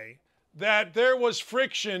buy that there was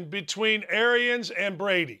friction between Arians and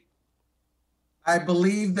Brady? I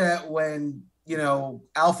believe that when,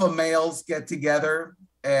 alpha males get together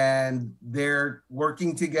and they're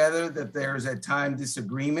working together, that there's at times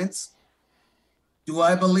disagreements. Do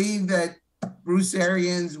I believe that Bruce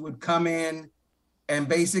Arians would come in and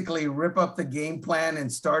basically rip up the game plan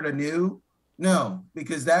and start anew? No,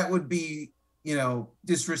 because that would be,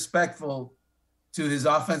 disrespectful to his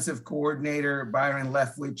offensive coordinator, Byron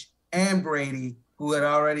Leftwich, and Brady, who had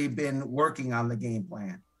already been working on the game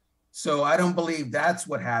plan. So I don't believe that's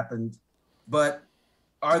what happened. But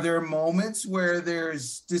are there moments where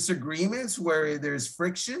there's disagreements, where there's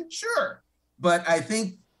friction? Sure. But I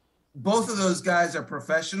think both of those guys are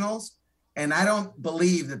professionals, And I don't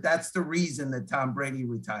believe that that's the reason that Tom Brady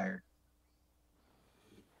retired.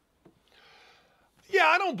 Yeah,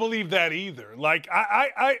 I don't believe that either. Like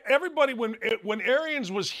everybody when Arians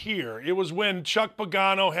was here, it was when Chuck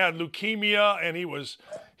Pagano had leukemia and he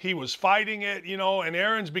was fighting it, you know, and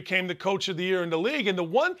Arians became the coach of the year in the league. And the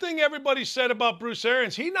one thing everybody said about Bruce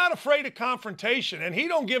Arians, he's not afraid of confrontation and he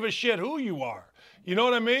don't give a shit who you are. You know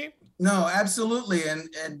what I mean? No, absolutely.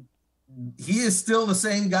 And he is still the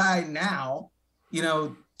same guy now, you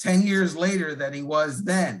know, 10 years later that he was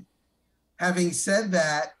then. Having said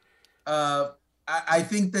that, I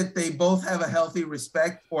think that they both have a healthy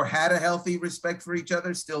respect, or had a healthy respect for each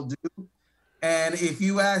other, still do. And if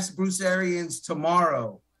you ask Bruce Arians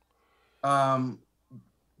tomorrow,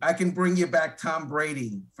 I can bring you back Tom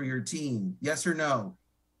Brady for your team, yes or no?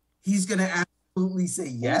 He's going to absolutely say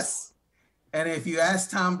yes. And if you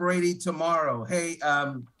ask Tom Brady tomorrow, hey,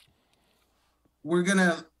 we're going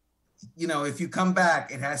to, you know, if you come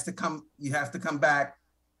back, you have to come back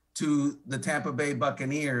to the Tampa Bay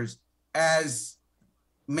Buccaneers as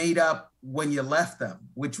made up when you left them,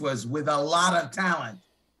 which was with a lot of talent.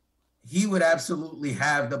 He would absolutely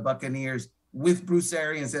have the Buccaneers with Bruce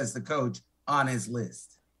Arians as the coach on his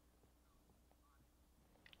list.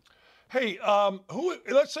 Hey,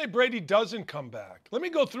 let's say Brady doesn't come back. Let me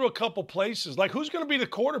go through a couple places. Like, who's going to be the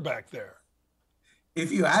quarterback there?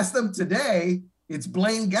 If you ask them today, it's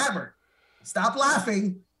Blaine Gabbert. Stop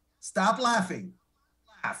laughing. Stop laughing.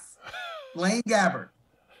 Laugh. Blaine Gabbert.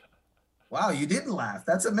 Wow, you didn't laugh.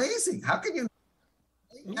 That's amazing. How can you?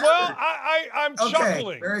 Well, I'm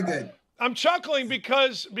chuckling. Very good. I'm chuckling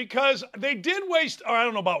because they did waste, or I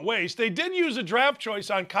don't know about waste, they did use a draft choice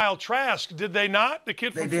on Kyle Trask, did they not? The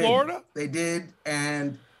kid from Florida? They did.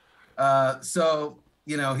 And so,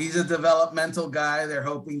 you know, he's a developmental guy. They're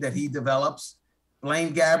hoping that he develops.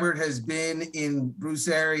 Blaine Gabbert has been in Bruce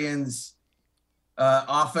Arians'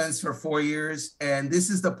 offense for 4 years. And this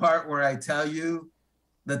is the part where I tell you,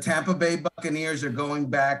 the Tampa Bay Buccaneers are going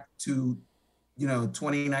back to,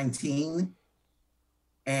 2019.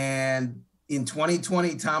 And in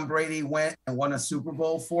 2020, Tom Brady went and won a Super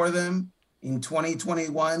Bowl for them. In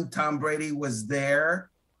 2021, Tom Brady was there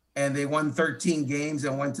and they won 13 games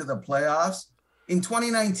and went to the playoffs. In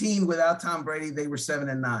 2019, without Tom Brady, they were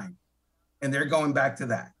 7-9, and they're going back to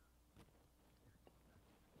that.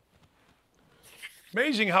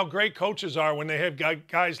 Amazing how great coaches are when they have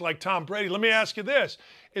guys like Tom Brady. Let me ask you this.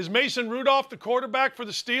 Is Mason Rudolph the quarterback for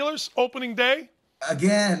the Steelers opening day?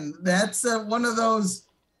 Again, that's one of those,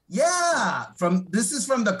 this is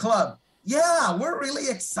from the club. Yeah, we're really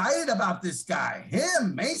excited about this guy.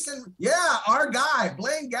 Him, Mason, our guy,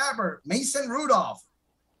 Blaine Gabbert, Mason Rudolph.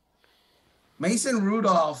 Mason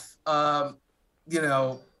Rudolph,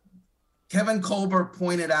 Kevin Colbert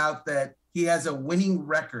pointed out that he has a winning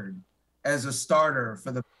record as a starter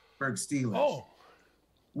for the Pittsburgh Steelers,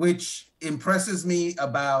 which impresses me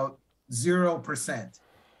about 0%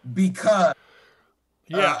 because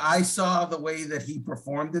I saw the way that he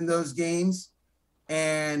performed in those games.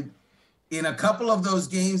 And in a couple of those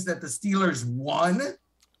games that the Steelers won,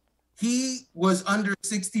 he was under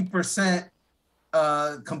 60%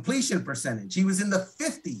 completion percentage. He was in the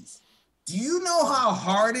 50s. Do you know how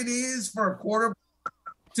hard it is for a quarterback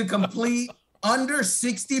to complete under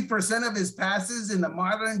 60% of his passes in the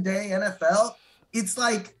modern day NFL? It's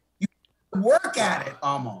like you work at it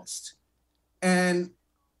almost. And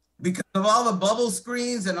because of all the bubble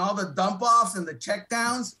screens and all the dump offs and the check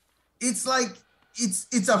downs, it's like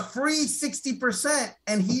it's a free 60%,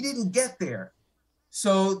 and he didn't get there.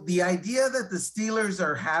 So the idea that the Steelers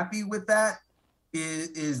are happy with that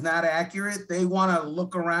is not accurate. They want to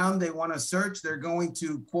look around. They want to search. They're going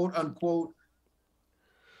to, quote unquote,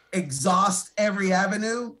 exhaust every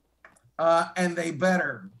avenue, and they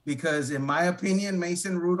better, because in my opinion,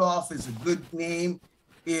 Mason Rudolph is a good name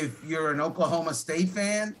if you're an Oklahoma State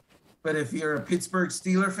fan, but if you're a Pittsburgh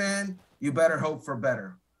Steeler fan, you better hope for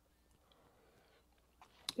better.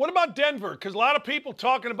 What about Denver? Because a lot of people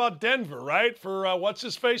talking about Denver, right? For what's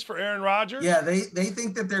his face, for Aaron Rodgers? Yeah, they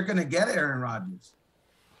think that they're going to get Aaron Rodgers.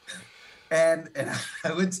 And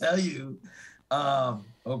I would tell you,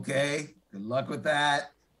 okay, good luck with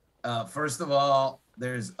that. First of all,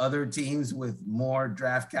 there's other teams with more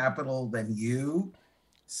draft capital than you.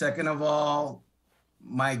 Second of all,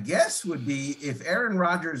 my guess would be if Aaron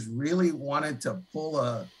Rodgers really wanted to pull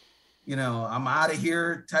a, I'm out of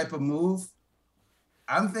here type of move,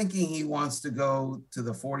 I'm thinking he wants to go to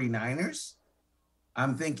the 49ers.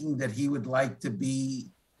 I'm thinking that he would like to be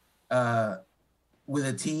with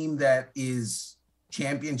a team that is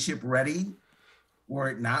championship ready, were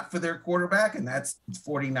it not for their quarterback, and that's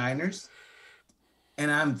 49ers.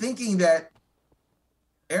 And I'm thinking that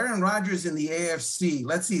Aaron Rodgers in the AFC,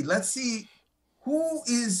 let's see who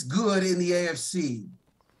is good in the AFC.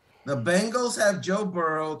 The Bengals have Joe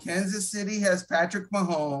Burrow. Kansas City has Patrick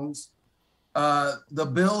Mahomes. The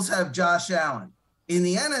Bills have Josh Allen. In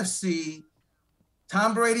the NFC,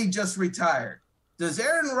 Tom Brady just retired. Does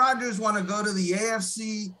Aaron Rodgers want to go to the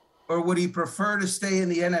AFC, or would he prefer to stay in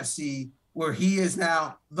the NFC where he is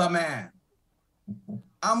now the man?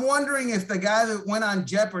 I'm wondering if the guy that went on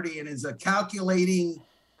Jeopardy and is a calculating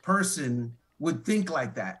person would think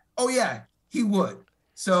like that. Oh, yeah, he would.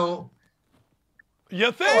 So,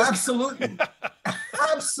 you think? Oh, absolutely.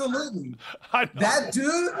 Absolutely. I know. That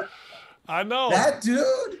dude. I know. That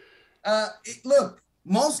dude. Look,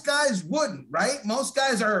 most guys wouldn't, right? Most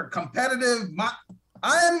guys are competitive.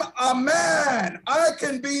 I'm a man. I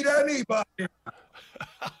can beat anybody.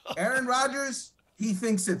 Aaron Rodgers, he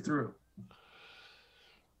thinks it through.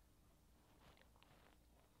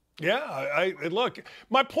 Yeah, I look,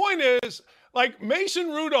 my point is, like, Mason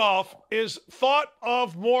Rudolph is thought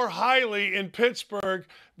of more highly in Pittsburgh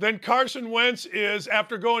than Carson Wentz is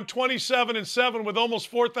after going 27-7 with almost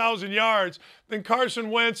 4,000 yards than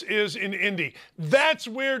Carson Wentz is in Indy. That's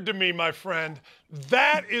weird to me, my friend.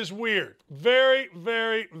 That is weird. Very,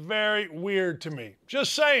 very, very weird to me.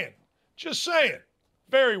 Just saying. Just saying.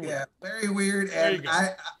 Very weird. Yeah, very weird. And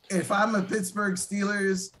if I'm a Pittsburgh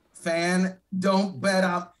Steelers fan, don't bet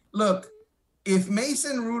on. Look, if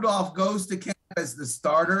Mason Rudolph goes to camp as the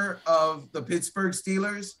starter of the Pittsburgh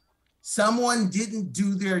Steelers, someone didn't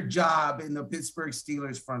do their job in the Pittsburgh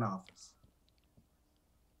Steelers front office.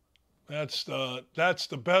 That's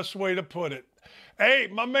the best way to put it. Hey,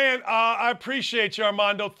 my man, I appreciate you,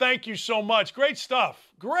 Armando. Thank you so much. Great stuff.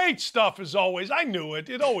 Great stuff as always. I knew it.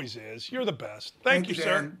 It always is. You're the best. Thank you,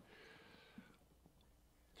 sir.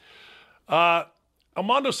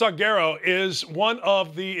 Armando Salguero is one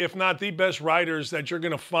of the, if not the best writers that you're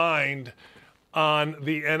going to find on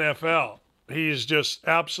the NFL. He's just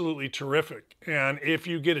absolutely terrific. And if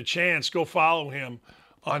you get a chance, go follow him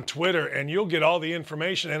on Twitter and you'll get all the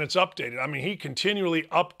information, and it's updated. I mean, he continually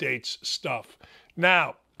updates stuff.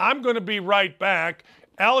 Now, I'm going to be right back.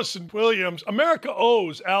 Allison Williams, America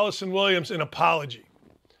owes Allison Williams an apology.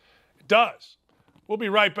 It does. We'll be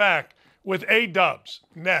right back with A-Dubs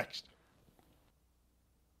next.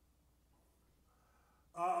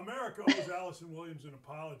 America owes Allison Williams an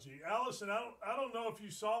apology. Allison, I don't know if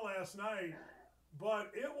you saw last night,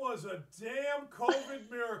 but it was a damn COVID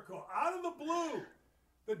miracle. Out of the blue,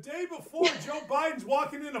 the day before, Joe Biden's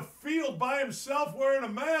walking in a field by himself wearing a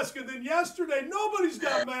mask, and then yesterday, nobody's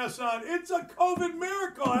got masks on. It's a COVID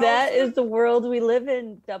miracle, Allison. That is the world we live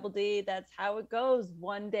in, Double D. That's how it goes.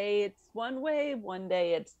 One day it's one way, one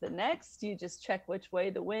day it's the next. You just check which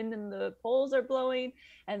way the wind and the poles are blowing,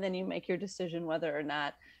 and then you make your decision whether or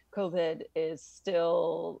not COVID is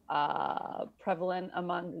still prevalent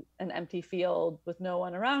among an empty field with no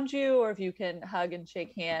one around you, or if you can hug and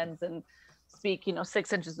shake hands and speak,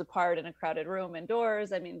 6 inches apart in a crowded room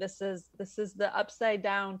indoors. I mean, this is the upside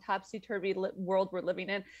down, topsy-turvy world we're living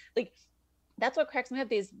in. Like, that's what cracks me up.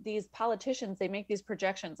 These politicians, they make these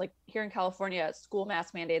projections. Like here in California, school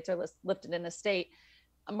mask mandates are lifted in the state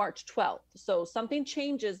on March 12th. So something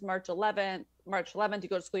changes March 11th. March 11th, you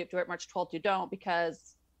go to school, you have to wear it. March 12th, you don't,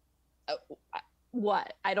 because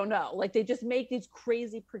what? I don't know. Like, they just make these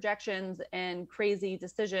crazy projections and crazy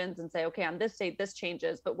decisions and say, okay, on this date, this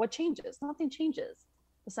changes. But what changes? Nothing changes.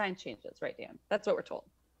 The science changes, right, Dan? That's what we're told.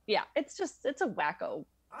 Yeah, it's a wacko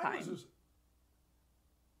time.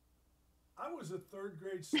 I was a third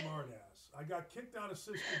grade smartass. I got kicked out of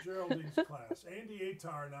Sister Geraldine's class. Andy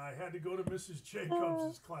Atar and I had to go to Mrs.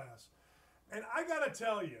 Jacobs' class. And I got to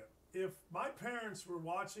tell you, if my parents were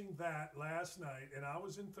watching that last night and I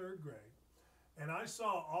was in third grade, and I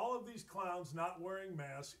saw all of these clowns not wearing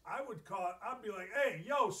masks, I'd be like, hey,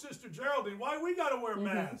 yo, Sister Geraldine, why we got to wear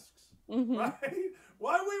masks? Mm-hmm. Right?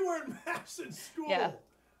 Why are we wearing masks in school? Yeah.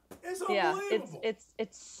 It's unbelievable. Yeah,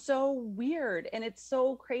 it's so weird. And it's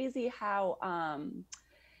so crazy how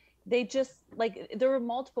they just, like, there were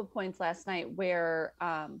multiple points last night where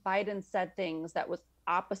Biden said things that was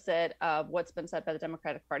opposite of what's been said by the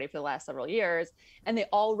Democratic Party for the last several years. And they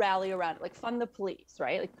all rally around it, like, fund the police,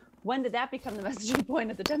 right? Like, when did that become the messaging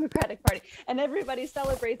point of the Democratic Party? And everybody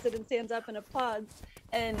celebrates it and stands up and applauds,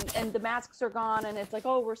 and the masks are gone, and it's like,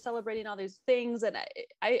 oh, we're celebrating all these things. And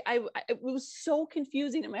it was so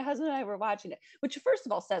confusing. And my husband and I were watching it, which first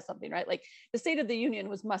of all says something, right? Like the State of the Union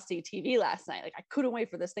was must-see TV last night. Like I couldn't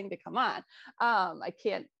wait for this thing to come on.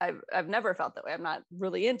 I've never felt that way. I'm not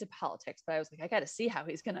really into politics, but I was like, I got to see how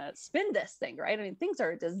he's going to spin this thing, right? I mean, things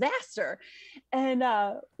are a disaster. And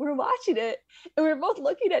we're watching it, and we're both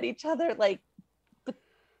looking at each other like, but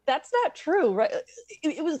that's not true, right?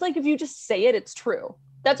 It was like, if you just say it, it's true.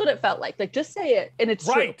 That's what it felt like. Like, just say it and it's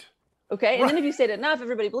right. True. Okay. And right. then if you say it enough,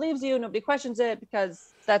 everybody believes you. Nobody questions it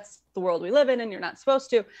because that's the world we live in and you're not supposed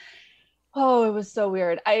to. Oh, it was so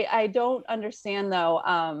weird. I don't understand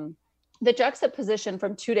though. The juxtaposition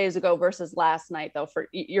from 2 days ago versus last night though,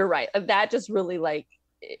 you're right. That just really like,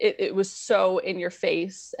 it was so in your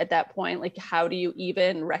face at that point. Like, how do you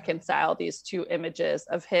even reconcile these two images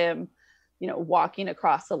of him, walking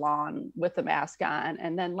across the lawn with the mask on,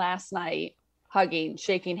 and then last night hugging,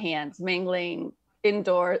 shaking hands, mingling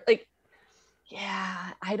indoors? Like,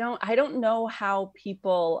 yeah, I don't know how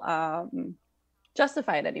people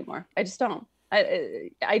justify it anymore. I just don't.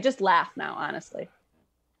 I just laugh now, honestly.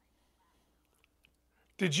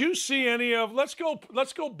 Did you see any of? Let's go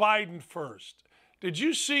Biden first. Did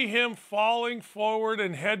you see him falling forward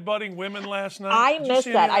and headbutting women last night? I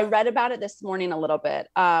missed that. I read about it this morning a little bit.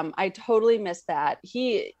 I totally missed that.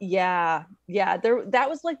 That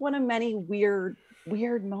was like one of many weird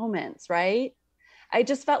moments, right? I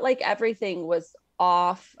just felt like everything was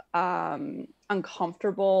off,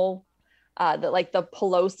 uncomfortable. The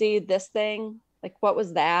Pelosi, this thing, like, what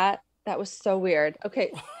was that? That was so weird.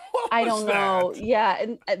 Okay. I don't know. Yeah.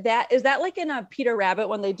 And is that like in a Peter Rabbit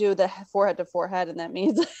when they do the forehead to forehead and that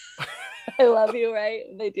means I love you, right?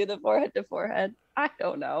 They do the forehead to forehead. I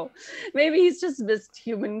don't know. Maybe he's just missed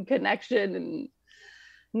human connection and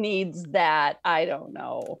needs that. I don't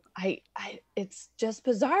know. It's just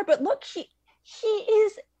bizarre, but look, he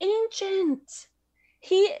is ancient.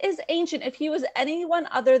 He is ancient. If he was anyone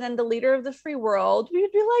other than the leader of the free world,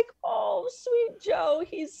 we'd be like, oh, sweet Joe,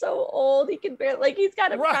 he's so old. He can barely, like, he's got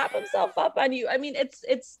to prop himself up on you. I mean,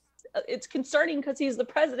 it's concerning because he's the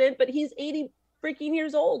president, but he's 80 freaking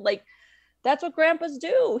years old. Like, that's what grandpas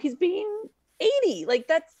do. He's being 80. Like,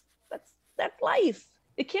 that's life.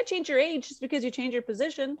 It can't change your age just because you change your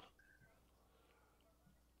position.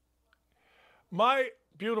 My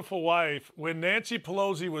beautiful wife, when Nancy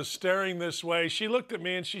Pelosi was staring this way, she looked at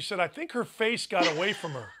me and she said, I think her face got away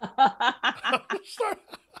from her.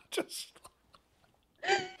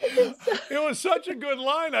 It was such a good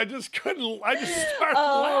line. I just started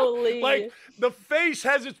laughing. Like, the face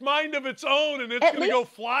has its mind of its own and it's going to go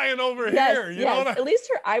flying over here. You know what At least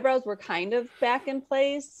her eyebrows were kind of back in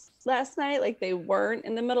place last night. Like, they weren't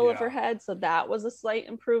in the middle of her head. So that was a slight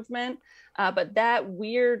improvement. But that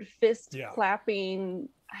weird fist clapping,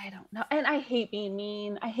 I don't know. And I hate being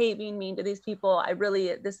mean. I hate being mean to these people.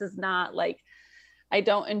 This is not like, I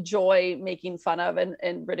don't enjoy making fun of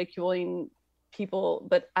and ridiculing people,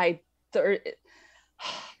 but I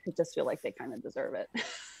just feel like they kind of deserve it.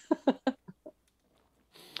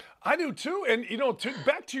 I do too. And,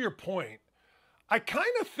 back to your point, I kind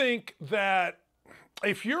of think that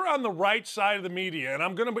if you're on the right side of the media, and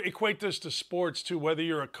I'm going to equate this to sports too, whether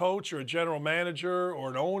you're a coach or a general manager or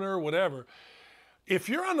an owner, whatever, if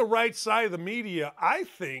you're on the right side of the media, I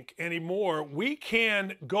think anymore, we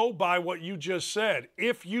can go by what you just said.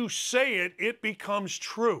 If you say it, it becomes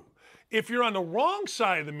true. If you're on the wrong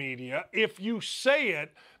side of the media, if you say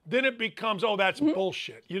it, then it becomes, oh, that's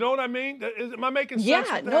bullshit. You know what I mean? Am I making sense?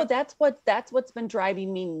 Yeah, no, that's what's been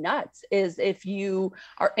driving me nuts is if you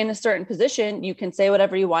are in a certain position, you can say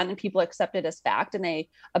whatever you want and people accept it as fact and they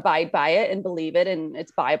abide by it and believe it and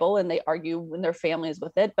it's Bible and they argue when their families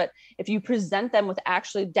with it. But if you present them with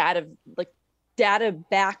actually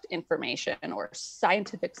data-backed information or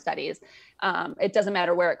scientific studies, it doesn't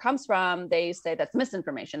matter where it comes from. They say that's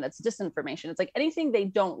misinformation, that's disinformation. It's like anything they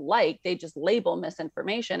don't like, they just label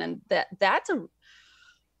misinformation. And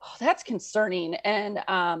that's concerning. And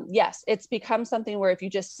yes, it's become something where if you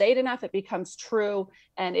just say it enough, it becomes true.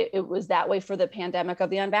 And it was that way for the pandemic of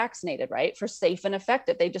the unvaccinated, right? For safe and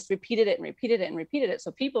effective. They just repeated it and repeated it and repeated it.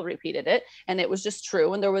 So people repeated it and it was just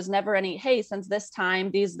true. And there was never any, hey, since this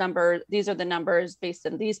time, these are the numbers based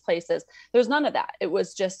in these places. There's none of that. It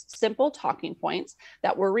was just simple talking points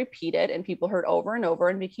that were repeated and people heard over and over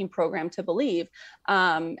and became programmed to believe.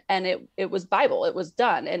 And it was Bible. It was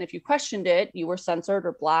done. And if you questioned it, you were censored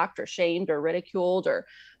or blocked blocked or shamed or ridiculed or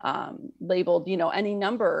labeled, any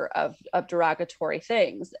number of derogatory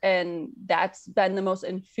things. And that's been the most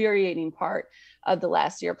infuriating part of the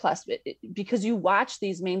last year plus, because you watch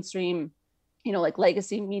these mainstream, like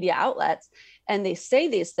legacy media outlets, and they say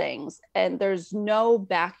these things and there's no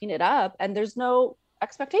backing it up and there's no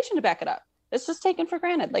expectation to back it up. It's just taken for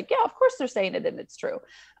granted. Like, yeah, of course they're saying it and it's true.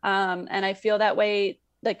 And I feel that way.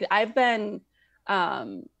 Like I've been,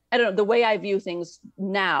 I don't know, the way I view things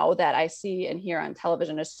now that I see and hear on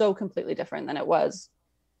television is so completely different than it was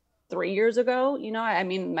 3 years ago. I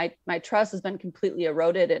mean, my trust has been completely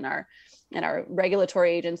eroded in our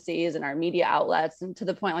regulatory agencies and our media outlets. And to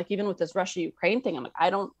the point, like even with this Russia-Ukraine thing, I'm like,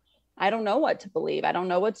 I don't know what to believe. I don't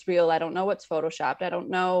know what's real. I don't know what's photoshopped. I don't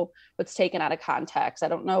know what's taken out of context. I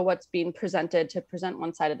don't know what's being presented to present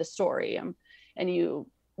one side of the story. And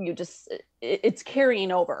it's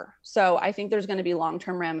carrying over. So I think there's going to be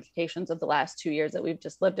long-term ramifications of the last 2 years that we've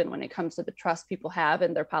just lived in when it comes to the trust people have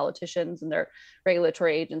in their politicians and their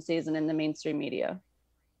regulatory agencies and in the mainstream media.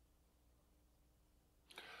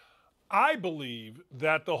 I believe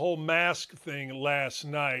that the whole mask thing last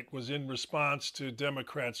night was in response to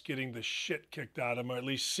Democrats getting the shit kicked out of them, or at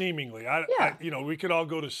least seemingly. We could all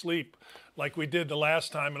go to sleep like we did the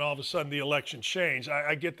last time, and all of a sudden the election changed.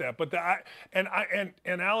 I get that, but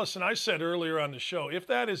Allison, I said earlier on the show, if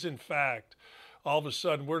that is in fact, all of a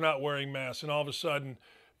sudden we're not wearing masks, and all of a sudden,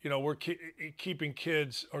 we're keeping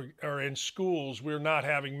kids or in schools, we're not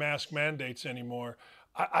having mask mandates anymore.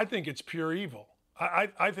 I think it's pure evil.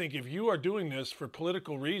 I think if you are doing this for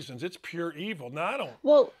political reasons, it's pure evil. Now, I don't.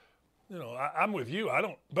 Well, I'm with you. I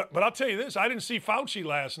don't. But I'll tell you this: I didn't see Fauci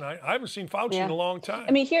last night. I haven't seen Fauci in a long time.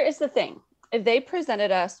 I mean, here is the thing: if they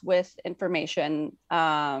presented us with information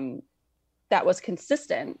that was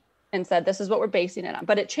consistent and said, this is what we're basing it on,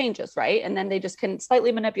 but it changes, right? And then they just can slightly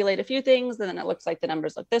manipulate a few things. And then it looks like the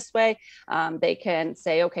numbers look this way. They can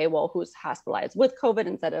say, okay, well, who's hospitalized with COVID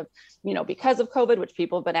instead of, because of COVID, which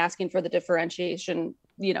people have been asking for the differentiation,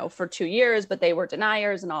 for 2 years, but they were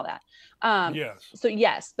deniers and all that. Yes. So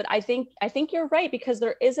yes, but I think you're right, because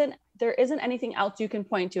there isn't anything else you can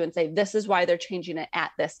point to and say, this is why they're changing it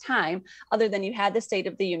at this time, other than you had the State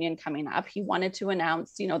of the Union coming up. He wanted to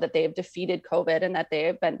announce, that they have defeated COVID and that they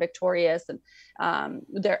have been victorious and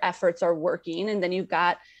their efforts are working. And then you've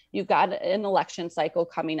got an election cycle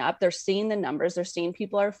coming up. They're seeing the numbers. They're seeing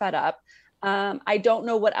people are fed up. I don't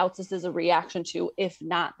know what else this is a reaction to, if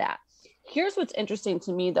not that. Here's what's interesting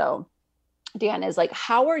to me, though, Dan, is like,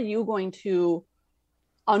 how are you going to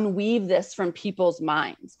unweave this from people's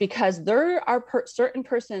minds? Because there are certain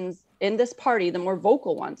persons in this party, the more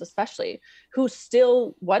vocal ones especially, who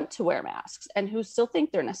still want to wear masks and who still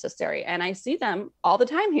think they're necessary. And I see them all the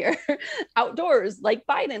time here outdoors, like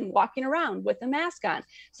Biden walking around with a mask on.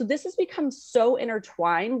 So this has become so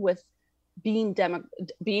intertwined with being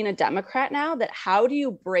a Democrat now, that how do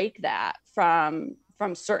you break that from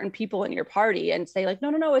certain people in your party and say like,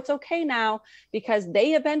 no, it's okay now because they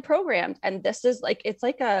have been programmed. And this is like,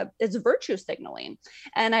 it's virtue signaling.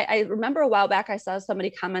 And I remember a while back, I saw somebody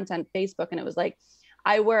comment on Facebook and it was like,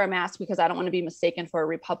 I wear a mask because I don't want to be mistaken for a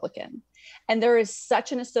Republican. And there is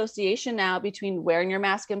such an association now between wearing your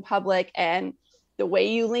mask in public and the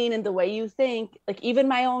way you lean and the way you think. Like even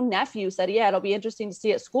my own nephew said, yeah, it'll be interesting to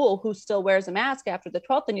see at school who still wears a mask after the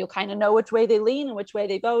 12th, and you'll kind of know which way they lean and which way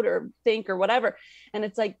they vote or think or whatever. And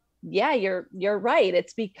it's like, yeah, you're right.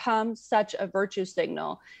 It's become such a virtue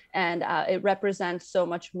signal, and it represents so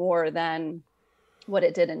much more than what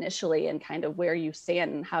it did initially, and kind of where you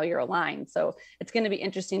stand and how you're aligned. So it's going to be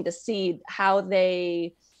interesting to see how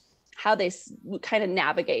they kind of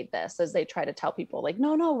navigate this as they try to tell people like,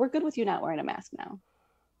 no, we're good with you not wearing a mask now.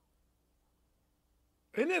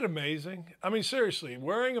 Isn't it amazing? I mean, seriously,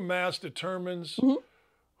 wearing a mask determines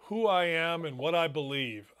who I am and what I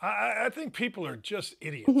believe. I think people are just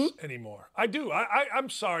idiots anymore. I do. I'm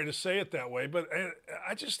sorry to say it that way, but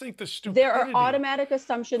I just think the stupidity. There are automatic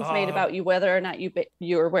assumptions made about you, whether or not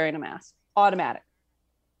you're wearing a mask. Automatic.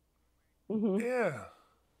 Yeah.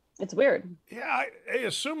 It's weird. Yeah, hey,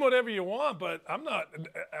 assume whatever you want, but I'm not.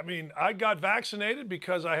 I mean, I got vaccinated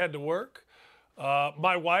because I had to work.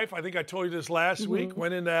 My wife, I think I told you this last week,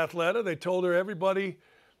 went into Athleta. They told her everybody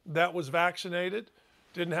that was vaccinated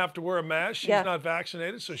didn't have to wear a mask. She's not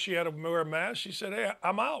vaccinated, so she had to wear a mask. She said, hey,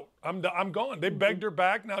 I'm out. I'm gone. They begged her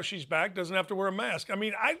back. Now she's back, doesn't have to wear a mask. I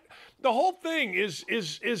mean, the whole thing is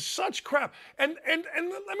such crap. And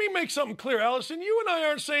let me make something clear, Allison. You and I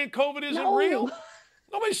aren't saying COVID isn't real.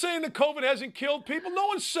 Nobody's saying that COVID hasn't killed people. No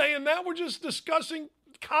one's saying that. We're just discussing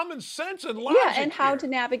common sense and logic. Yeah, and how to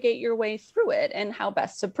navigate your way through it and how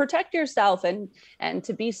best to protect yourself and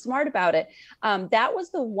to be smart about it. That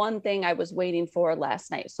was the one thing I was waiting for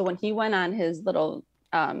last night. So when he went on his little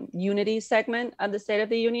unity segment of the State of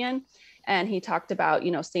the Union, and he talked about,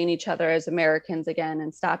 seeing each other as Americans again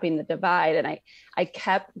and stopping the divide. And I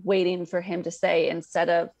kept waiting for him to say, instead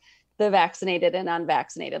of the vaccinated and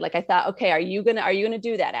unvaccinated, like I thought, okay, are you gonna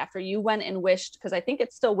do that after you went and wished? Because I think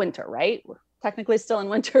it's still winter, right? We're technically still in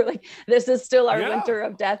winter. Like this is still our winter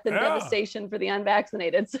of death and devastation for the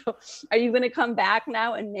unvaccinated. So are you going to come back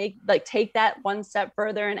now and take that one step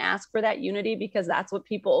further and ask for that unity? Because that's what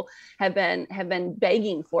people have been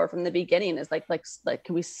begging for from the beginning, is like,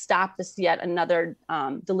 can we stop this yet another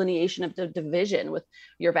delineation of the division with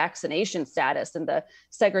your vaccination status and the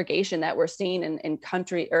segregation that we're seeing in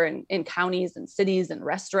country or in counties and cities and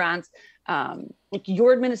restaurants. Like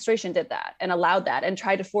your administration did that and allowed that and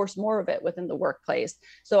tried to force more of it within the workplace.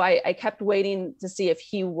 So I kept waiting to see if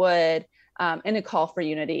he would, in a call for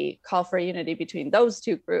unity between those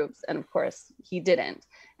two groups. And of course he didn't.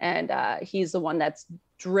 And he's the one that's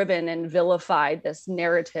driven and vilified this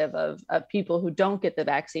narrative of people who don't get the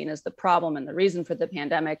vaccine as the problem and the reason for the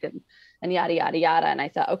pandemic and yada, yada, yada. And I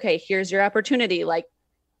thought, okay, here's your opportunity. Like,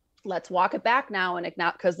 let's walk it back now and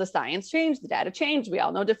acknowledge, because the science changed, the data changed. We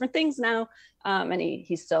all know different things now. And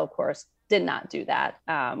he still, of course, did not do that,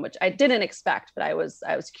 which I didn't expect. But I was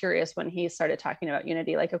curious when he started talking about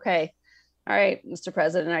unity. Like, okay, all right, Mr.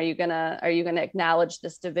 President, are you gonna acknowledge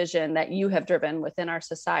this division that you have driven within our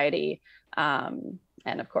society? And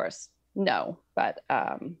of course, no. But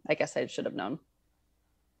I guess I should have known.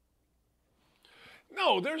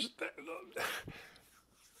 No,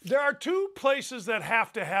 there are two places that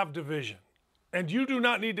have to have division, and you do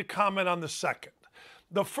not need to comment on the second.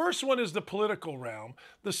 The first one is the political realm.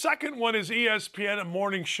 The second one is ESPN and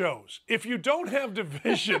morning shows. If you don't have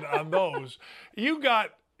division on those, all you got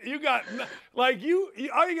to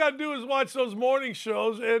do is watch those morning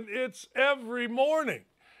shows, and it's every morning.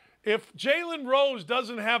 If Jalen Rose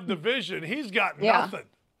doesn't have division, he's got nothing.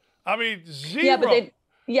 I mean, zero. Yeah, but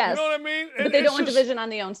yes. You know what I mean? But they don't want division on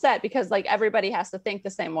the own set, because like everybody has to think the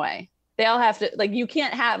same way. They all have to, like, you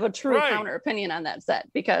can't have a true counter opinion on that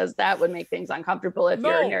set, because that would make things uncomfortable if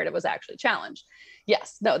your narrative was actually challenged.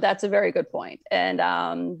 Yes, no, that's a very good point. And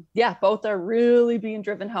both are really being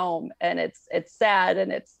driven home, and it's sad,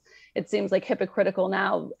 and it seems like hypocritical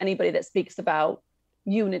now. Anybody that speaks about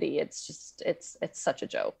unity, it's such a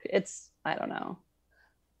joke. I don't know.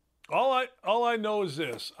 All I know is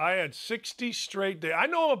this. I had 60 straight days. I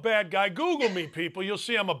know I'm a bad guy. Google me, people. You'll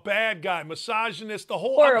see I'm a bad guy. Misogynist, the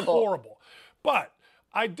whole I'm horrible. But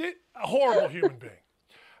I did a horrible human being.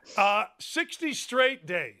 60 straight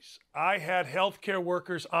days. I had healthcare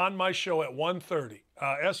workers on my show at 1:30.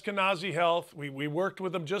 Eskenazi Health. We worked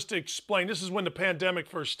with them just to explain. This is when the pandemic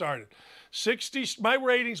first started. My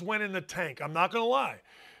ratings went in the tank. I'm not going to lie,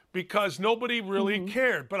 because nobody really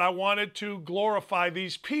cared. But I wanted to glorify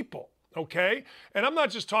these people, okay? And I'm not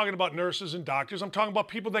just talking about nurses and doctors. I'm talking about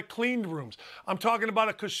people that cleaned rooms. I'm talking about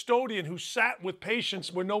a custodian who sat with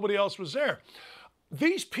patients when nobody else was there.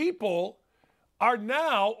 These people are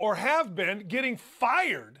now, or have been, getting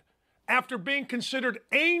fired after being considered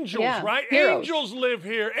angels, right? Heroes. Angels live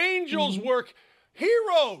here. Angels work.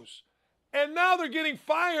 Heroes. And now they're getting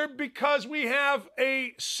fired because we have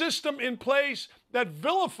a system in place that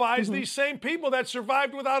vilifies these same people that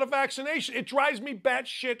survived without a vaccination. It drives me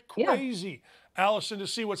batshit crazy, Allison, to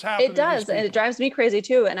see what's happening. It does, and it drives me crazy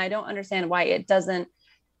too. And I don't understand why it doesn't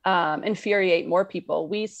infuriate more people.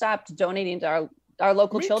 We stopped donating to our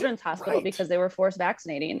local children's hospital because they were forced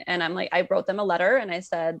vaccinating. And I'm like, I wrote them a letter and I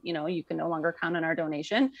said, you can no longer count on our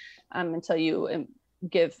donation until you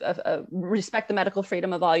respect the medical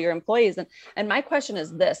freedom of all your employees. And my question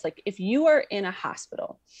is this: like, if you are in a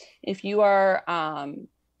hospital, if you are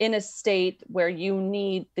in a state where you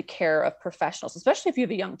need the care of professionals, especially if you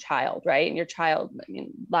have a young child, right? And your child,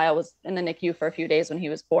 Lyle was in the NICU for a few days when he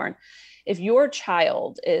was born. If your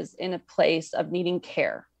child is in a place of needing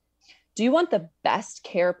care, do you want the best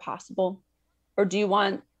care possible, or do you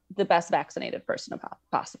want the best vaccinated person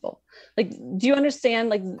possible? Like, do you understand?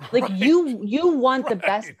 Like you want the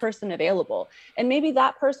best person available, and maybe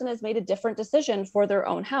that person has made a different decision for their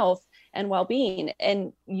own health and well-being,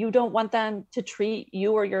 and you don't want them to treat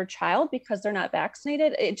you or your child because they're not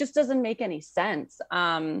vaccinated. It just doesn't make any sense.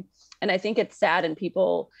 And I think it's sad, and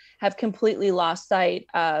people have completely lost sight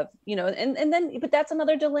of, but that's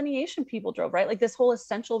another delineation people drove, right? Like this whole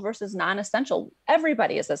essential versus non-essential.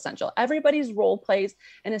 Everybody is essential. Everybody's role plays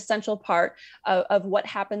an essential part of what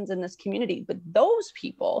happens in this community. But those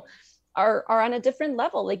people are on a different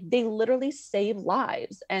level. Like they literally save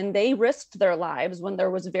lives, and they risked their lives when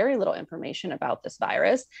there was very little information about this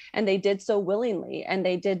virus, and they did so willingly, and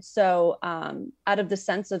they did so out of the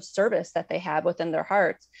sense of service that they have within their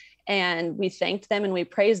hearts. And we thanked them and we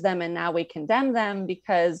praised them, and now we condemn them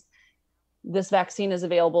because this vaccine is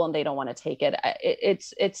available and they don't want to take it.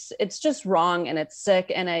 It's just wrong, and it's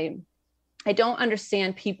sick. And I don't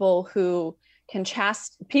understand people who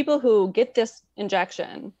people who get this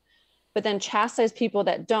injection but then chastise people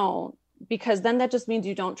that don't, because then that just means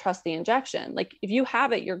you don't trust the injection. Like if you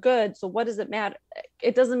have it, you're good. So what does it matter?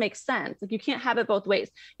 It doesn't make sense. Like you can't have it both ways.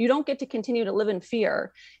 You don't get to continue to live in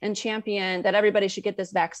fear and champion that everybody should get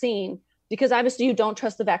this vaccine, because obviously you don't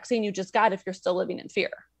trust the vaccine you just got if you're still living in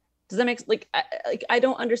fear. Does that make I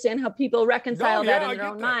don't understand how people reconcile that in their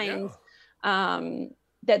own minds,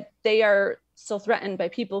 that they are still threatened by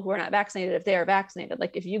people who are not vaccinated if they are vaccinated.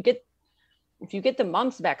 Like if you get the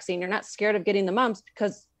mumps vaccine, you're not scared of getting the mumps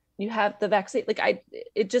because you have the vaccine.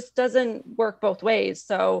 It just doesn't work both ways.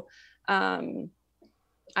 So I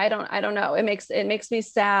don't know. It makes me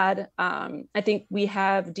sad. I think we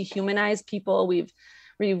have dehumanized people. We've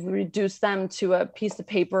reduced them to a piece of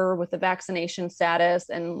paper with a vaccination status.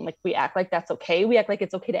 And like, we act like that's okay. We act like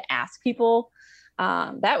it's okay to ask people.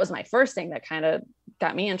 That was my first thing that kind of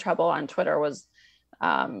got me in trouble on Twitter, was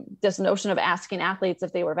this notion of asking athletes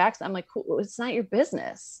if they were vaccinated. I'm like, it's not your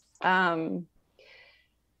business.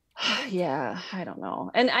 Yeah, I don't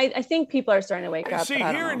know. And I think people are starting to wake up. See,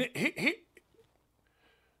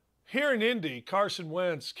 here in Indy, Carson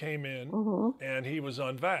Wentz came in and he was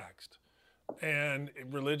unvaxxed and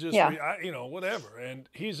religious, whatever. And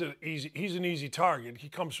he's an easy target. He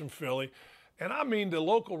comes from Philly. And I mean, the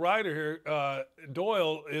local writer here,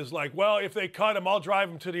 Doyle, is like, well, if they cut him, I'll drive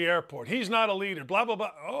him to the airport. He's not a leader, blah, blah,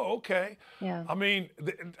 blah. Oh, okay. Yeah. I mean,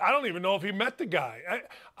 I don't even know if he met the guy.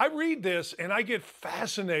 I read this and I get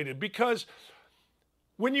fascinated, because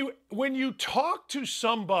when you talk to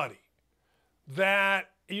somebody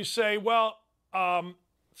that you say, well,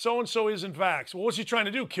 so-and-so isn't vaxxed. Well, what's he trying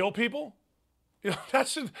to do, kill people?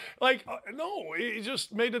 That's like, no, he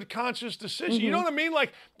just made a conscious decision. You know what I mean?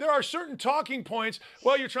 Like, there are certain talking points.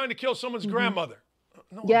 Well, you're trying to kill someone's grandmother.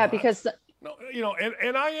 No, yeah, because no,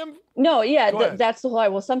 and I am. No, yeah, that's the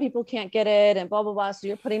whole. Well, some people can't get it, and blah blah blah. So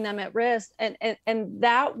you're putting them at risk, and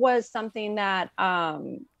that was something that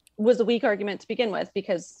was a weak argument to begin with,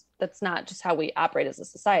 because that's not just how we operate as a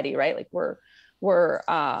society, right? Like we're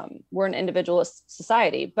an individualist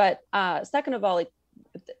society. But second of all, like,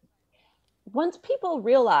 once people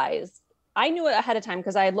realize, I knew it ahead of time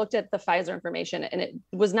because I had looked at the Pfizer information and it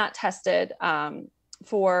was not tested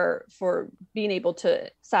for being able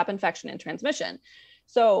to stop infection and transmission.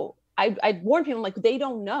 So I warned people, like, they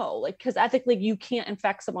don't know, like, because ethically you can't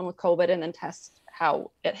infect someone with COVID and then test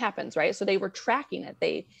how it happens, right? So they were tracking it.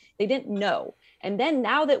 They didn't know. And then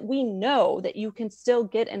now that we know that you can still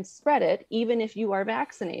get and spread it, even if you are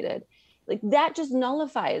vaccinated, like, that just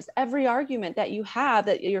nullifies every argument that you have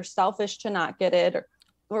that you're selfish to not get it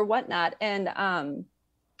or whatnot. And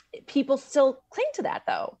people still cling to that,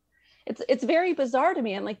 though. It's very bizarre to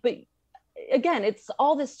me. I'm like, but again, it's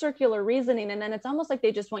all this circular reasoning. And then it's almost like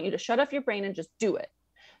they just want you to shut off your brain and just do it.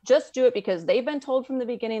 Just do it because they've been told from the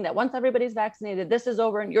beginning that once everybody's vaccinated, this is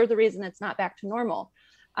over and you're the reason it's not back to normal.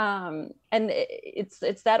 And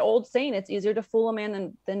it's that old saying, it's easier to fool a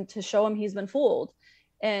man than to show him he's been fooled.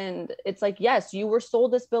 And it's like, yes, you were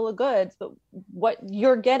sold this bill of goods, but what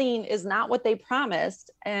you're getting is not what they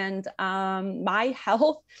promised. And my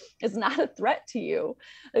health is not a threat to you.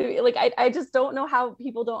 Like, I just don't know how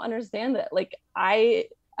people don't understand it. Like, I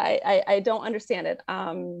don't understand it.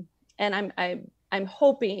 And I'm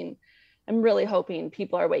really hoping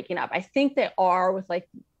people are waking up. I think they are, with like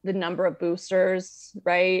the number of boosters,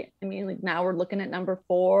 right? I mean, like, now we're looking at number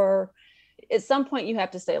 4. At some point you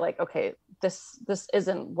have to say, like, okay, this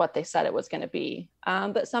isn't what they said it was going to be.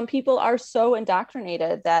 But some people are so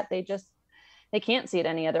indoctrinated that they can't see it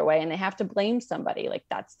any other way, and they have to blame somebody. Like,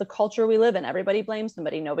 that's the culture we live in. Everybody blames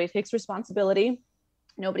somebody. Nobody takes responsibility.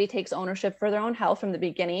 Nobody takes ownership for their own health from the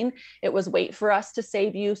beginning. It was wait for us to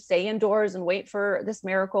save you, stay indoors and wait for this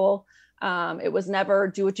miracle. It was never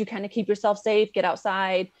do what you can to keep yourself safe, get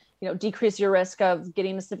outside, decrease your risk of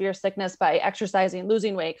getting a severe sickness by exercising,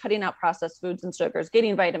 losing weight, cutting out processed foods and sugars,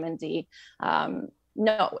 getting vitamin D.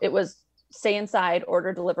 No, it was stay inside,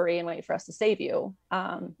 order delivery, and wait for us to save you.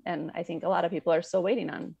 And I think a lot of people are still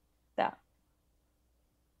waiting on that.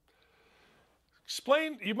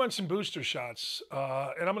 Explain, you mentioned booster shots,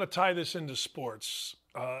 and I'm going to tie this into sports.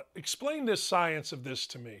 Explain this science of this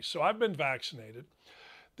to me. So I've been vaccinated.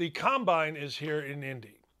 The combine is here in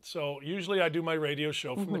Indy. So usually I do my radio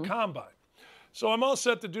show from the combine. So I'm all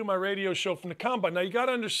set to do my radio show from the combine. Now you got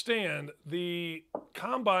to understand, the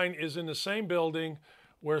combine is in the same building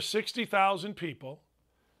where 60,000 people,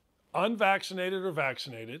 unvaccinated or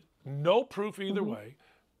vaccinated, no proof either way,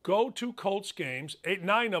 go to Colts games,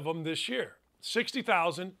 9 of them this year.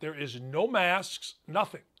 60,000, there is no masks,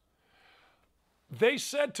 nothing. They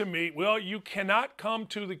said to me, well, you cannot come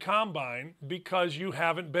to the combine because you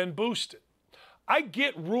haven't been boosted. I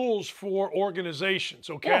get rules for organizations,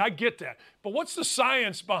 okay? Yeah. I get that. But what's the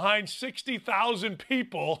science behind 60,000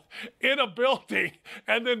 people in a building,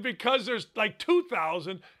 and then because there's like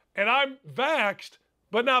 2,000 and I'm vaxxed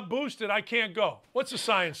but not boosted, I can't go? What's the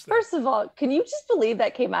science there? First of all, can you just believe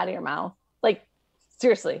that came out of your mouth? Like,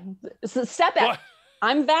 seriously, step back. What?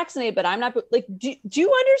 I'm vaccinated, but I'm not. Like, do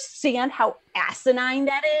you understand how asinine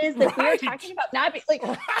that is? That we are talking about not being like, come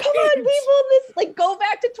on, people, this, like, go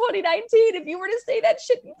back to 2019. If you were to say that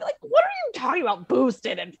shit, you'd be like, what are you talking about,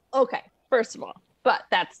 boosted? And okay, first of all, but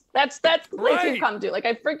that's the place we've come to. Like,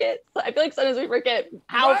 I forget. I feel like sometimes we forget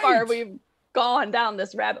how far we've gone down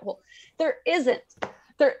this rabbit hole. There isn't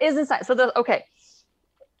science. So okay.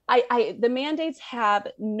 The mandates have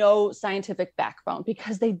no scientific backbone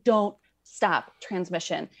because they don't stop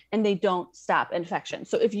transmission and they don't stop infection.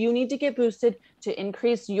 So if you need to get boosted to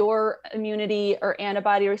increase your immunity or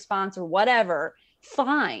antibody response or whatever,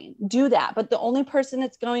 fine, do that. But the only person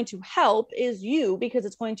it's going to help is you, because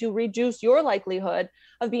it's going to reduce your likelihood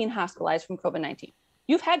of being hospitalized from COVID-19.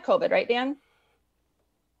 You've had COVID, right, Dan?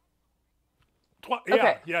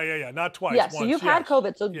 Yeah. Not twice. Yeah, so you've had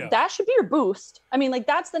COVID. So that should be your boost. I mean, like,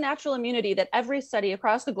 that's the natural immunity that every study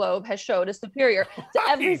across the globe has showed is superior to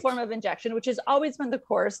every form of injection, which has always been the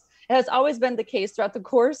course. It has always been the case throughout the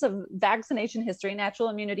course of vaccination history. Natural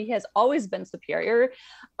immunity has always been superior.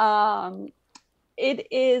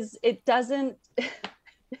 It doesn't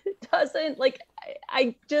like,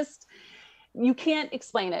 I just, you can't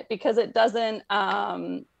explain it because it doesn't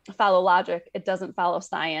follow logic. It doesn't follow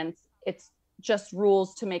science. It's just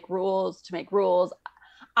rules to make rules to make rules.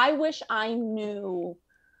 I wish I knew.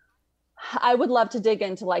 I would love to dig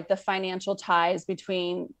into like the financial ties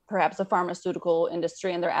between perhaps the pharmaceutical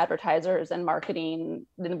industry and their advertisers and marketing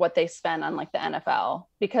and what they spend on like the NFL,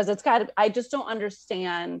 because I just don't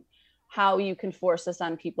understand how you can force this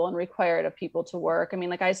on people and require it of people to work. I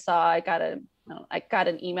mean, like, I got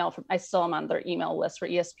an email I still am on their email list for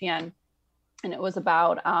ESPN, and it was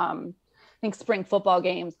about, I think, spring football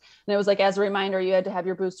games. And it was like, as a reminder, you had to have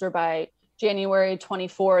your booster by January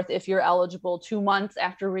 24th if you're eligible, 2 months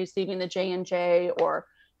after receiving the J&J, or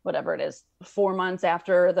whatever it is, 4 months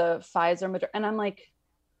after the Pfizer. And I'm like,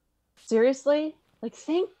 seriously? Like,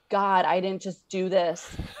 thank God I didn't just do this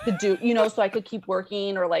to do, so I could keep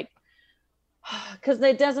working, or like, because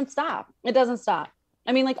it doesn't stop. It doesn't stop.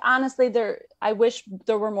 I mean, like, honestly, I wish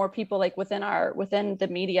there were more people like within the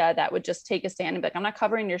media that would just take a stand and be like, I'm not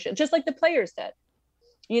covering your shit, just like the players did.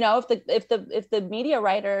 If the media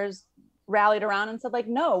writers rallied around and said like,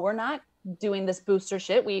 no, we're not doing this booster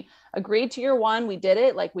shit. We agreed to year one. We did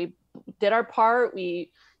it. Like, we did our part.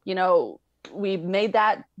 We made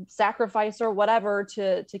that sacrifice or whatever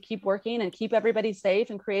to keep working and keep everybody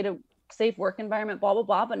safe and create a safe work environment, blah, blah,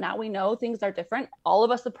 blah. But now we know things are different. All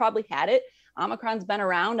of us have probably had it. Omicron's been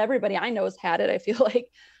around. Everybody I know has had it, I feel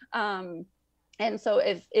like. And so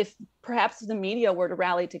if perhaps the media were to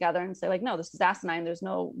rally together and say like, no, this is asinine, there's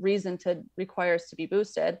no reason to require us to be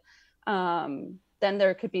boosted, then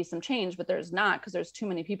there could be some change, but there's not, because there's too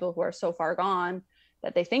many people who are so far gone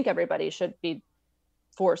that they think everybody should be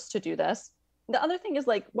forced to do this. The other thing is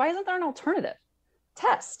like, why isn't there an alternative?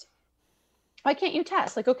 Test. Why can't you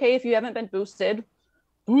test? Like, okay, if you haven't been boosted,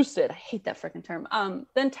 I hate that freaking term,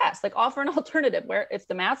 then test. Like, offer an alternative where if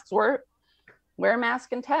the masks work, wear a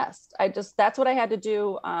mask and test. That's what I had to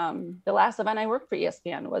do. The last event I worked for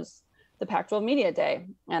ESPN was the Pac-12 Media Day,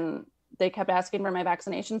 and they kept asking for my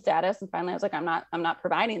vaccination status. And finally I was like, I'm not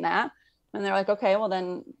providing that. And they're like, okay, well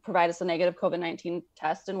then provide us a negative COVID-19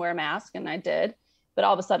 test and wear a mask. And I did. But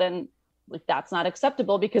all of a sudden, like, that's not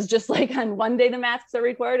acceptable, because just like on one day the masks are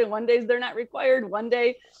required and one day they're not required. One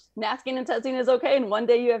day masking and testing is okay, and one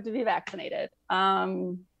day you have to be vaccinated.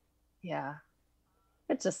 Yeah,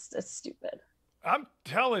 it's stupid. I'm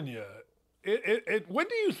telling you, when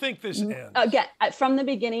do you think this ends? Again, from the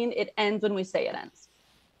beginning, it ends when we say it ends.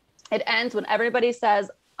 It ends when everybody says,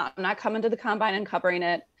 I'm not coming to the combine and covering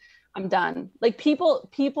it. I'm done. Like, people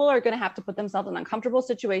are going to have to put themselves in uncomfortable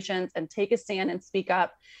situations and take a stand and speak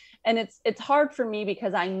up. And it's hard for me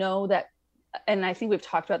because I know that and I think we've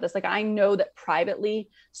talked about this, like, I know that privately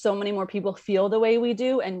so many more people feel the way we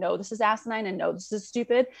do and know this is asinine and know this is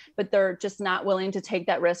stupid, but they're just not willing to take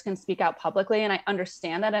that risk and speak out publicly. And I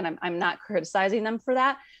understand that. And I'm not criticizing them for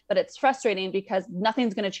that, but it's frustrating because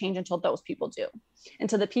nothing's going to change until those people do. And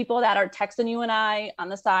to the people that are texting you and I on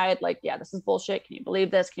the side, like, yeah, this is bullshit. Can you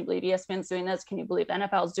believe this? Can you believe ESPN's doing this? Can you believe the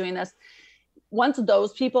NFL is doing this? Once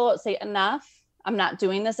those people say enough, I'm not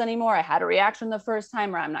doing this anymore. I had a reaction the first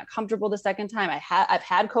time, or I'm not comfortable the second time. I've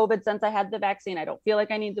had COVID since I had the vaccine. I don't feel like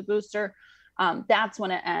I need the booster. That's when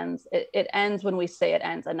it ends. It ends when we say it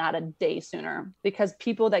ends, and not a day sooner, because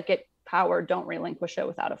people that get power don't relinquish it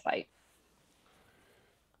without a fight.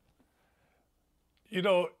 You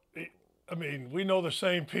know, I mean, we know the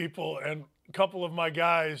same people, and a couple of my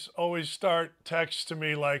guys always start texts to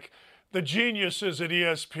me like, the geniuses at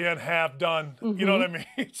ESPN have done. Mm-hmm. You know what I mean?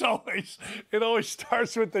 It always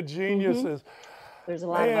starts with the geniuses. Mm-hmm. There's a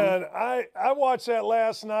lot of them. I watched that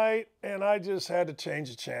last night, and I just had to change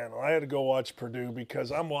the channel. I had to go watch Purdue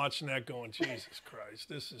because I'm watching that going, Jesus Christ,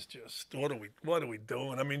 this is just, what are we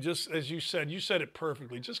doing? I mean, just as you said it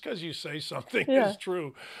perfectly. Just because you say something is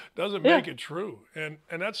true doesn't make it true. And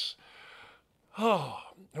that's,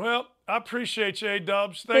 well, I appreciate you,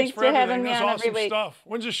 A-Dubs. Thanks for everything. That's awesome stuff.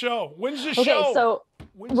 When's the show? Okay, so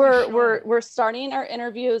we're starting our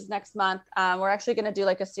interviews next month. We're actually going to do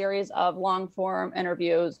like a series of long form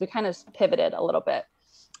interviews. We kind of pivoted a little bit.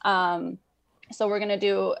 So we're going to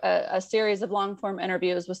do a series of long form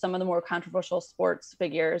interviews with some of the more controversial sports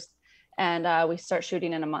figures. And we start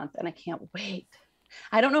shooting in a month, and I can't wait.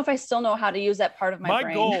 I don't know if I still know how to use that part of my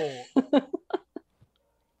brain. Goal.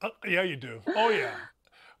 Yeah, you do. Oh, yeah.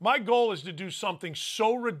 My goal is to do something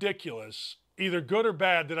so ridiculous, either good or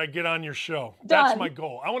bad, that I get on your show. Done. That's my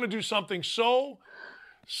goal. I want to do something so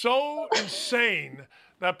insane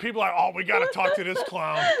that people are like, oh, we got to talk to this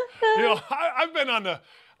clown. You know, I've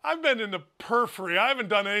been in the periphery. I haven't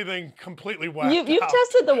done anything completely whacked You've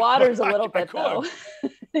tested the waters a little bit, though.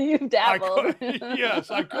 You've dabbled. Yes,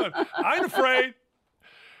 I could. I ain't afraid.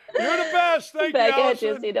 You're the best. Thank you,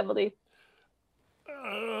 Allison. Back at you, CWD.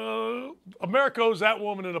 America owes that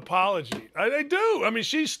woman an apology. They do. I mean,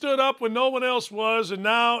 she stood up when no one else was, and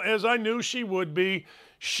now, as I knew she would be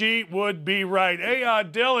right. Hey,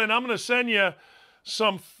 Dylan, I'm going to send you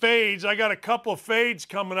some fades. I got a couple of fades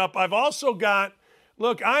coming up. I've also got,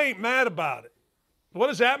 look, I ain't mad about it. What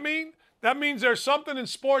does that mean? That means there's something in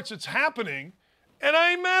sports that's happening, and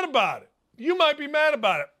I ain't mad about it. You might be mad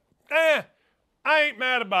about it. I ain't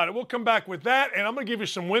mad about it. We'll come back with that, and I'm going to give you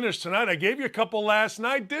some winners tonight. I gave you a couple last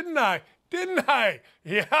night, didn't I?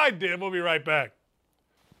 Yeah, I did. We'll be right back.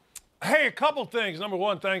 Hey, a couple things. Number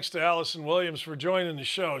one, thanks to Allison Williams for joining the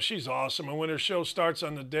show. She's awesome. And when her show starts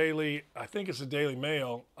on the Daily, I think it's the Daily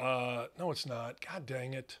Mail. No, it's not. God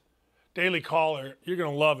dang it. Daily Caller. You're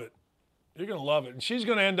going to love it. You're going to love it. And she's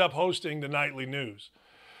going to end up hosting the nightly news.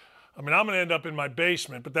 I mean, I'm going to end up in my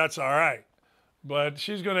basement, but that's all right. But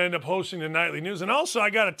she's going to end up hosting the nightly news. And also, I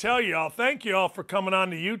got to tell you all, thank you all for coming on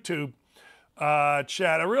to YouTube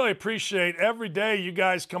chat. I really appreciate every day you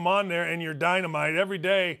guys come on there and you're dynamite. Every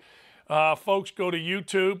day, folks go to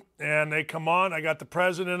YouTube and they come on. I got the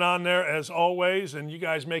president on there as always, and you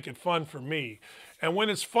guys make it fun for me. And when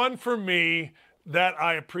it's fun for me, that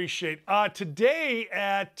I appreciate. Today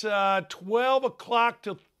at 12 o'clock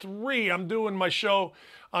to 3, I'm doing my show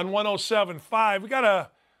on 107.5.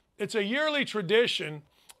 It's a yearly tradition.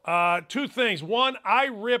 Two things. One, I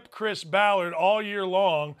rip Chris Ballard all year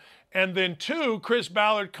long. And then two, Chris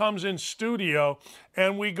Ballard comes in studio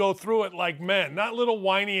and we go through it like men. Not little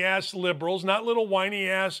whiny-ass liberals, not little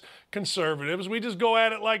whiny-ass conservatives. We just go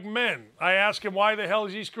at it like men. I ask him why the hell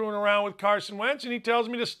is he screwing around with Carson Wentz, and he tells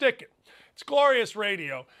me to stick it. It's glorious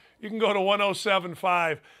radio. You can go to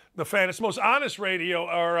 107.5. The Fan. It's the most honest radio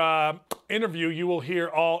or interview you will hear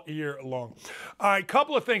all year long. All right,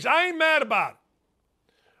 couple of things. I ain't mad about it.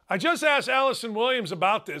 I just asked Allison Williams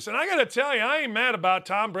about this, and I got to tell you, I ain't mad about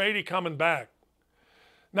Tom Brady coming back.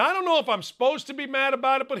 Now, I don't know if I'm supposed to be mad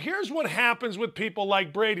about it, but here's what happens with people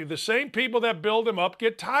like Brady. The same people that build him up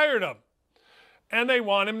get tired of him, and they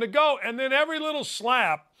want him to go. And then every little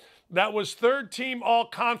slap that was third-team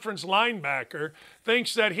all-conference linebacker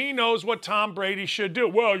thinks that he knows what Tom Brady should do.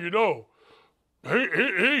 Well, you know,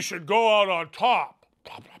 he should go out on top.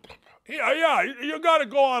 Yeah, you got to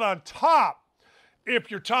go out on top if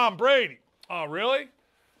you're Tom Brady. Oh, really?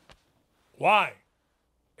 Why?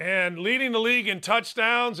 And leading the league in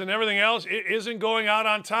touchdowns and everything else isn't going out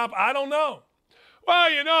on top? I don't know. Well,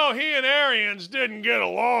 you know, he and Arians didn't get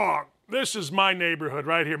along. This is my neighborhood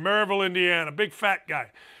right here, Maryville, Indiana, big fat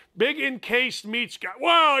guy. Big encased meats guy.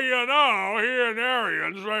 Well, you know, he and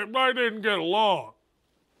Arians, they didn't get along.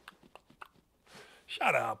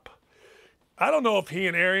 Shut up. I don't know if he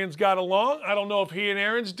and Arians got along. I don't know if he and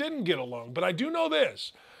Arians didn't get along. But I do know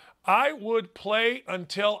this. I would play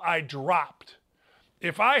until I dropped.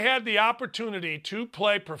 If I had the opportunity to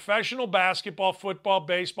play professional basketball, football,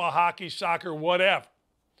 baseball, hockey, soccer, whatever,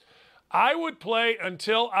 I would play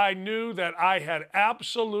until I knew that I had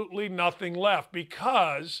absolutely nothing left,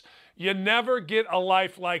 because you never get a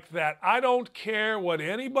life like that. I don't care what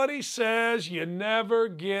anybody says. You never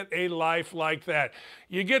get a life like that.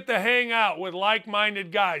 You get to hang out with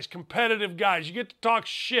like-minded guys, competitive guys. You get to talk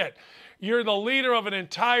shit. You're the leader of an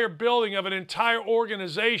entire building, of an entire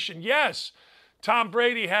organization. Yes, Tom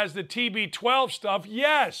Brady has the TB12 stuff.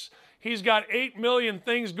 Yes, he's got 8 million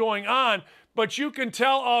things going on. But you can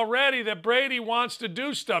tell already that Brady wants to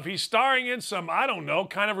do stuff. He's starring in some, I don't know,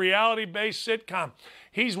 kind of reality-based sitcom.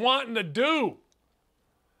 He's wanting to do.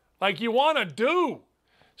 Like you want to do.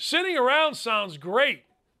 Sitting around sounds great.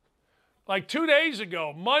 Like 2 days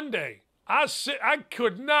ago, Monday, I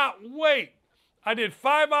could not wait. I did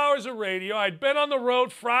 5 hours of radio. I'd been on the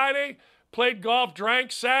road Friday, played golf,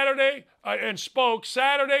 drank Saturday, and spoke.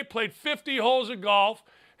 Saturday, played 50 holes of golf.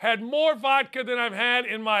 Had more vodka than I've had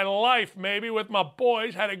in my life, maybe, with my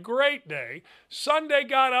boys. Had a great day. Sunday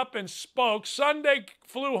got up and spoke. Sunday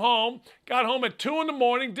flew home. Got home at 2 in the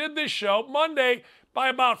morning. Did this show. Monday, by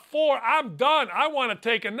about 4, I'm done. I want to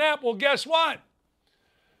take a nap. Well, guess what?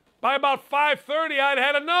 By about 5:30, I'd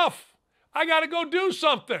had enough. I got to go do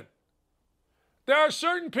something. There are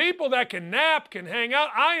certain people that can nap, can hang out.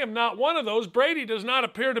 I am not one of those. Brady does not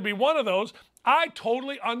appear to be one of those. I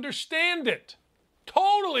totally understand it.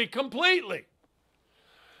 Totally, completely.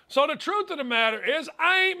 So the truth of the matter is,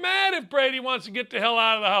 I ain't mad if Brady wants to get the hell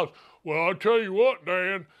out of the house. Well, I'll tell you what,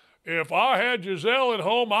 Dan, if I had Giselle at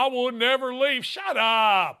home, I would never leave. Shut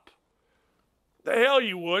up. The hell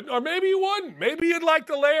you wouldn't. Or maybe you wouldn't. Maybe you'd like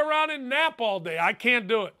to lay around and nap all day. I can't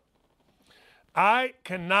do it. I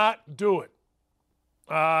cannot do it.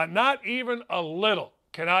 Not even a little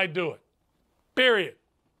can I do it. Period.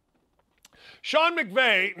 Sean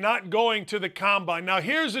McVay not going to the combine. Now,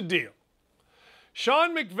 here's the deal.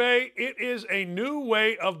 Sean McVay, it is a new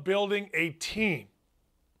way of building a team.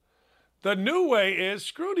 The new way is,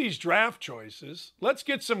 screw these draft choices. Let's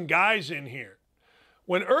get some guys in here.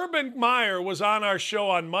 When Urban Meyer was on our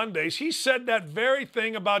show on Mondays, he said that very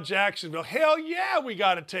thing about Jacksonville. Hell yeah, we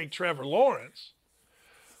got to take Trevor Lawrence.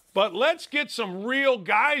 But let's get some real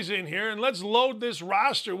guys in here and let's load this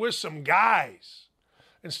roster with some guys.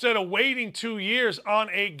 Instead of waiting 2 years on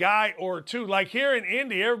a guy or two. Like here in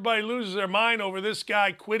Indy, everybody loses their mind over this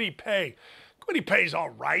guy, Kwity Paye. Kwity Paye's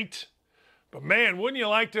all right. But man, wouldn't you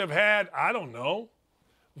like to have had, I don't know,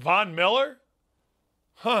 Von Miller?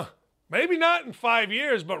 Maybe not in 5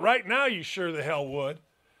 years, but right now you sure the hell would.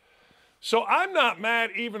 So I'm not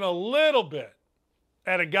mad even a little bit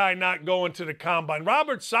at a guy not going to the combine.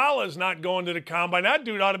 Robert Saleh's not going to the combine. That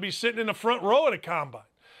dude ought to be sitting in the front row of the combine.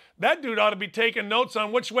 That dude ought to be taking notes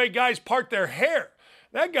on which way guys part their hair.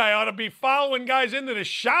 That guy ought to be following guys into the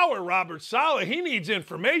shower, Robert Saleh. He needs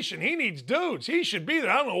information. He needs dudes. He should be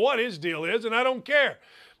there. I don't know what his deal is, and I don't care.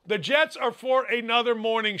 The Jets are for another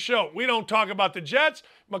morning show. We don't talk about the Jets,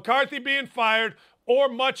 McCarthy being fired, or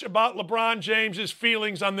much about LeBron James's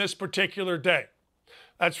feelings on this particular day.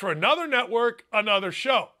 That's for another network, another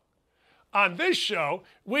show. On this show,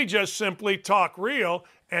 we just simply talk real,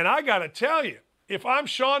 and I got to tell you, if I'm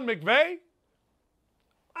Sean McVay,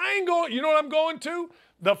 I ain't going, you know what I'm going to?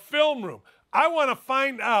 The film room. I want to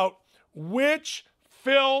find out which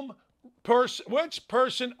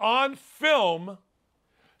person on film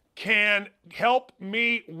can help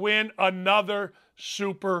me win another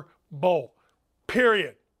Super Bowl.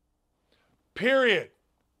 Period.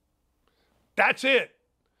 That's it.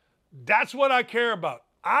 That's what I care about.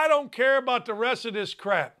 I don't care about the rest of this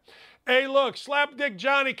crap. Hey, look, Slapdick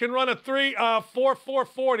Johnny can run a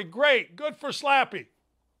 4.40. Great. Good for Slappy.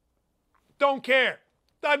 Don't care.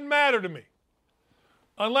 Doesn't matter to me.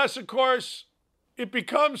 Unless, of course, it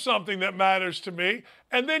becomes something that matters to me,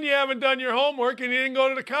 and then you haven't done your homework and you didn't go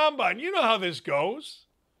to the combine. You know how this goes.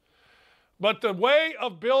 But the way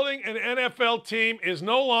of building an NFL team is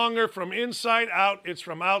no longer from inside out. It's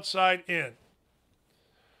from outside in.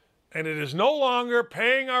 And it is no longer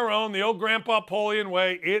paying our own, the old Grandpa Polian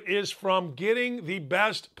way. It is from getting the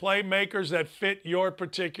best playmakers that fit your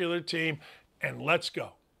particular team, and let's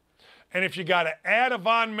go. And if you got to add a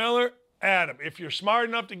Von Miller, add him. If you're smart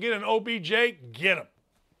enough to get an OBJ, get him.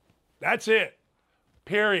 That's it.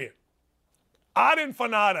 Period. Ad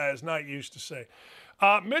infinitum, as Knight used to say.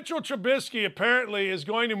 Mitchell Trubisky apparently is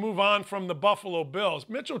going to move on from the Buffalo Bills.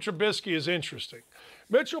 Mitchell Trubisky is interesting.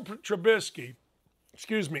 Mitchell Trubisky,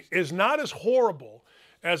 is not as horrible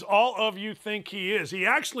as all of you think he is. He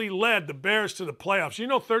actually led the Bears to the playoffs.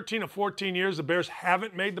 13 or 14 years the Bears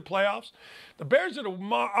haven't made the playoffs. The Bears are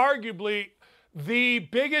arguably the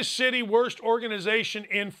biggest city, worst organization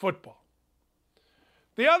in football.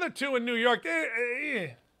 The other two in New York,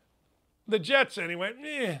 the Jets anyway,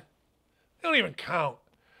 they don't even count.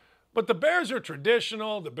 But the Bears are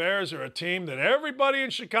traditional. The Bears are a team that everybody in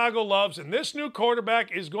Chicago loves, and this new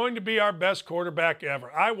quarterback is going to be our best quarterback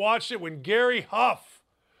ever. I watched it when Gary Huff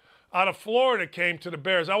out of Florida came to the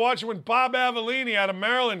Bears. I watched it when Bob Avellini out of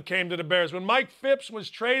Maryland came to the Bears, when Mike Phipps was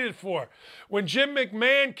traded for, when Jim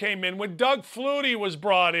McMahon came in, when Doug Flutie was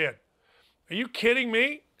brought in. Are you kidding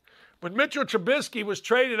me? When Mitchell Trubisky was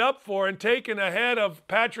traded up for and taken ahead of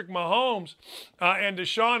Patrick Mahomes and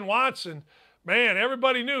Deshaun Watson, man,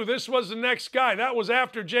 everybody knew this was the next guy. That was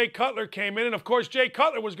after Jay Cutler came in. And, of course, Jay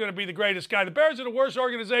Cutler was going to be the greatest guy. The Bears are the worst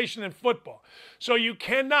organization in football. So you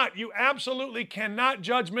absolutely cannot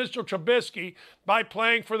judge Mitchell Trubisky by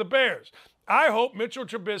playing for the Bears. I hope Mitchell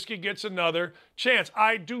Trubisky gets another chance.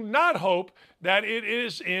 I do not hope that it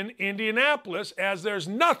is in Indianapolis, as there's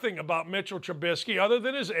nothing about Mitchell Trubisky other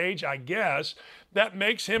than his age, I guess, that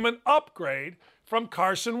makes him an upgrade from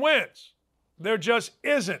Carson Wentz. There just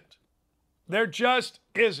isn't. There just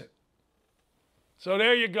isn't. So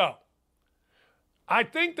there you go. I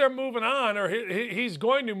think they're moving on, or he's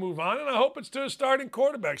going to move on, and I hope it's to a starting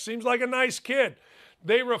quarterback. Seems like a nice kid.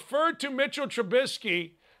 They referred to Mitchell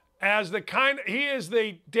Trubisky as he is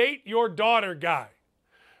the date your daughter guy.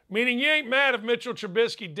 Meaning you ain't mad if Mitchell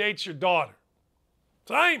Trubisky dates your daughter.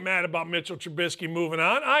 So I ain't mad about Mitchell Trubisky moving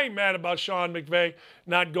on. I ain't mad about Sean McVay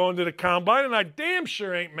not going to the combine, and I damn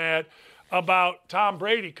sure ain't mad about Tom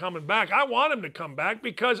Brady coming back. I want him to come back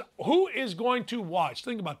because who is going to watch?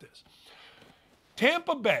 Think about this.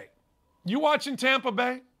 Tampa Bay. You watching Tampa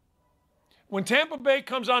Bay? When Tampa Bay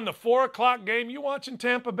comes on the 4 o'clock game, you watching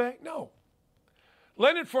Tampa Bay? No.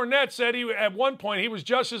 Leonard Fournette said at one point he was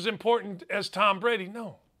just as important as Tom Brady.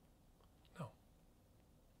 No.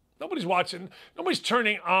 Nobody's watching. Nobody's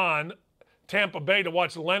turning on Tampa Bay to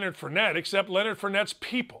watch Leonard Fournette except Leonard Fournette's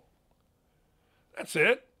people. That's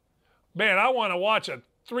it. Man, I want to watch a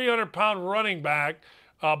 300-pound running back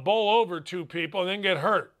bowl over two people and then get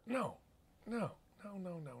hurt. No.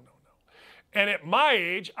 And at my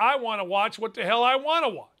age, I want to watch what the hell I want to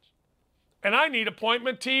watch. And I need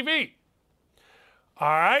appointment TV. All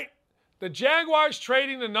right? The Jaguars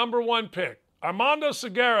trading the number 1 pick. Armando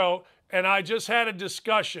Salguero and I just had a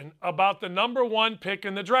discussion about the number 1 pick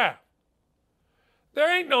in the draft.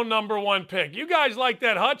 There ain't no number 1 pick. You guys like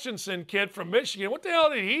that Hutchinson kid from Michigan. What the hell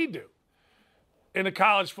did he do in the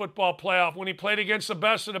college football playoff when he played against the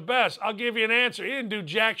best of the best? I'll give you an answer. He didn't do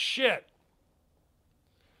jack shit.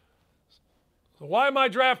 So why am I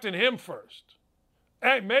drafting him first?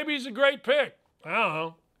 Hey, maybe he's a great pick. I don't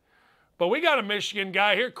know. But we got a Michigan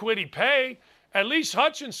guy here, Kwity Paye. At least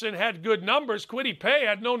Hutchinson had good numbers. Kwity Paye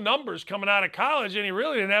had no numbers coming out of college, and he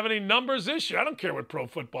really didn't have any numbers this year. I don't care what Pro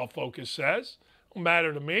Football Focus says. It don't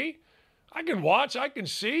matter to me. I can watch. I can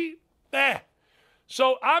see.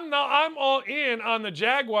 So I'm all in on the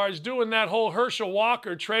Jaguars doing that whole Herschel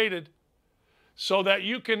Walker traded so that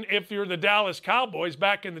you can, if you're the Dallas Cowboys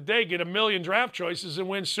back in the day, get 1 million draft choices and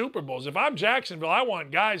win Super Bowls. If I'm Jacksonville, I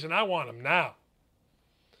want guys, and I want them now.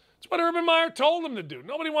 That's what Urban Meyer told them to do.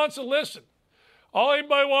 Nobody wants to listen. All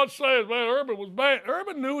anybody wants to say is, man, Urban was bad.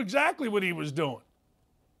 Urban knew exactly what he was doing.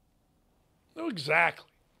 Knew exactly.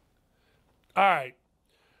 All right.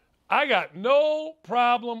 I got no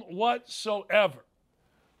problem whatsoever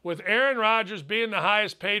with Aaron Rodgers being the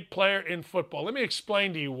highest paid player in football. Let me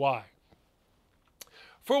explain to you why.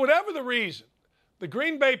 For whatever the reason, the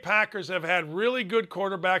Green Bay Packers have had really good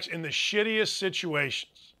quarterbacks in the shittiest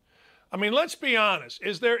situations. I mean, let's be honest.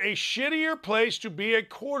 Is there a shittier place to be a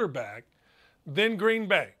quarterback than Green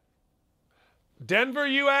Bay? Denver,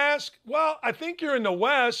 you ask? Well, I think you're in the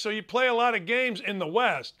West, so you play a lot of games in the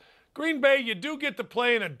West. Green Bay, you do get to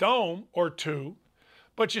play in a dome or two,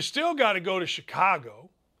 but you still got to go to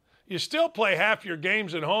Chicago. You still play half your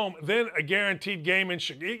games at home, then a guaranteed game in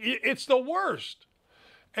Chicago. It's the worst.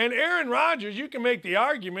 And Aaron Rodgers, you can make the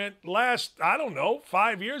argument, last,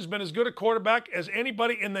 5 years, been as good a quarterback as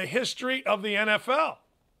anybody in the history of the NFL.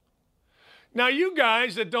 Now, you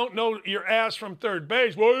guys that don't know your ass from third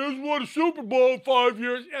base, well, he hasn't won a Super Bowl in 5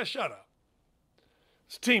 years. Yeah, shut up.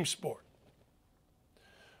 It's a team sport.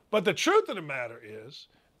 But the truth of the matter is,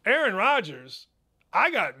 Aaron Rodgers, I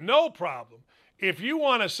got no problem. If you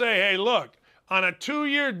want to say, hey, look, on a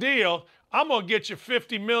 2-year deal, I'm going to get you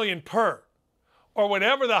 $50 million per, or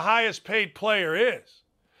whatever the highest paid player is.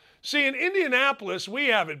 See, in Indianapolis, we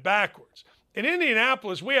have it backwards. In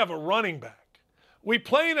Indianapolis, we have a running back. We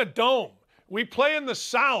play in a dome. We play in the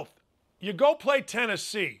South. You go play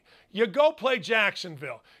Tennessee. You go play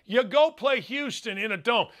Jacksonville. You go play Houston in a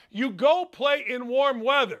dome. You go play in warm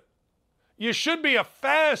weather. You should be a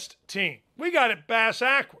fast team. We got it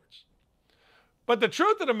bass-ackwards. But the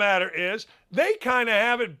truth of the matter is, they kind of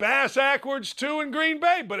have it bass-ackwards too in Green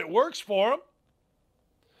Bay, but it works for them.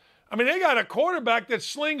 I mean, they got a quarterback that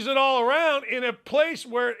slings it all around in a place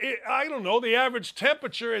where, the average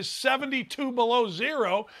temperature is 72 below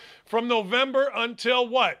zero from November until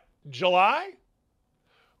what? July?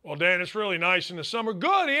 Well, Dan, it's really nice in the summer.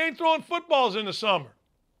 Good, he ain't throwing footballs in the summer.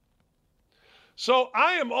 So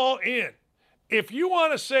I am all in. If you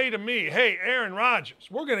want to say to me, hey, Aaron Rodgers,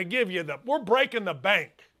 we're going to give you we're breaking the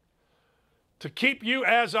bank to keep you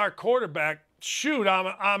as our quarterback, shoot,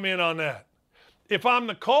 I'm in on that. If I'm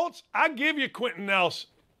the Colts, I give you Quentin Nelson.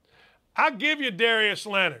 I give you Darius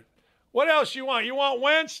Leonard. What else you want? You want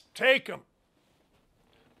Wentz? Take him.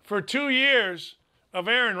 For 2 years of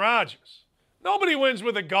Aaron Rodgers. Nobody wins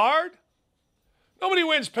with a guard. Nobody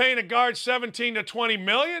wins paying a guard $17 to $20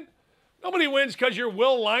 million. Nobody wins because your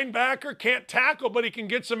will linebacker can't tackle, but he can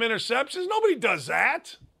get some interceptions. Nobody does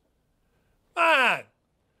that. Come on.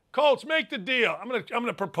 Colts, make the deal. I'm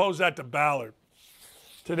gonna propose that to Ballard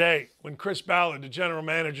today when Chris Ballard, the general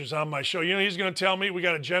manager, is on my show. You know, he's going to tell me we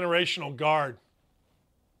got a generational guard.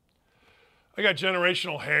 I got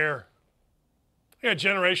generational hair. I got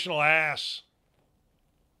generational ass.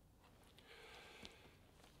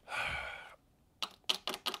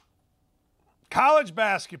 College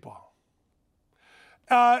basketball.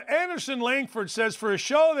 Anderson Langford says, for a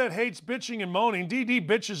show that hates bitching and moaning, DD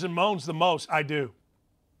bitches and moans the most. I do.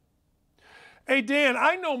 Hey, Dan,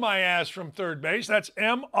 I know my ass from third base. That's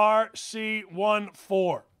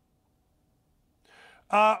MRC14.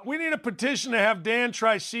 We need a petition to have Dan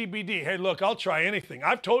try CBD. Hey, look, I'll try anything.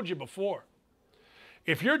 I've told you before.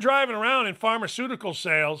 If you're driving around in pharmaceutical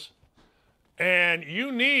sales and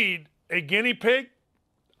you need a guinea pig,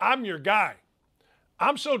 I'm your guy.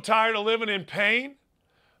 I'm so tired of living in pain.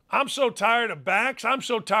 I'm so tired of backs. I'm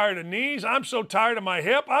so tired of knees. I'm so tired of my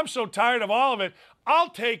hip. I'm so tired of all of it. I'll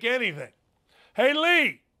take anything. Hey,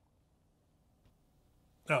 Lee.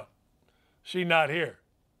 No, she's not here.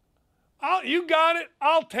 You got it.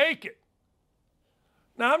 I'll take it.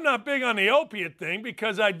 Now, I'm not big on the opiate thing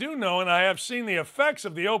because I do know and I have seen the effects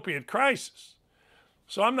of the opiate crisis.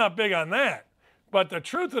 So I'm not big on that. But the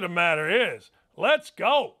truth of the matter is, let's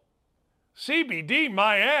go. CBD,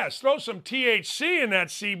 my ass. Throw some THC in that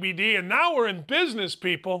CBD, and now we're in business,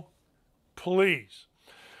 people. Please.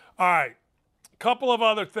 All right. A couple of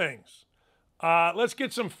other things. Let's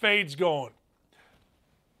get some fades going.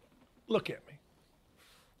 Look at me.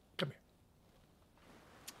 Come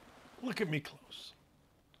here. Look at me close.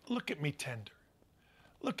 Look at me tender.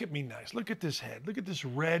 Look at me nice. Look at this head. Look at this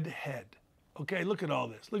red head. Okay, look at all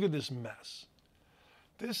this. Look at this mess.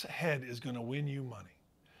 This head is going to win you money.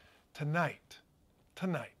 Tonight,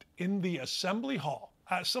 in the Assembly Hall,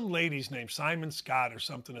 some lady's name, Simon Scott or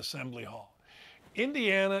something, Assembly Hall.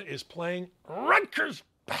 Indiana is playing Rutgers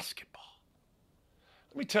basketball.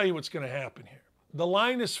 Let me tell you what's going to happen here. The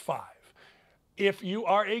line is 5. If you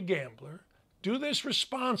are a gambler, do this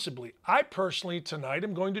responsibly. I personally, tonight,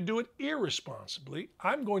 am going to do it irresponsibly.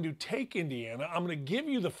 I'm going to take Indiana. I'm going to give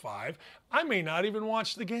you the 5. I may not even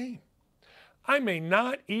watch the game. I may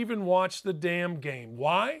not even watch the damn game.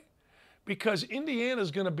 Why? Because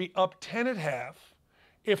Indiana's going to be up 10 at half.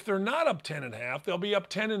 If they're not up 10 at half, they'll be up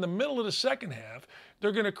 10 in the middle of the second half.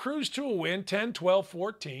 They're going to cruise to a win, 10, 12,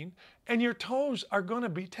 14, and your toes are going to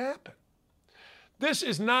be tapping. This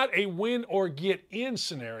is not a win or get in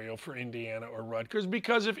scenario for Indiana or Rutgers,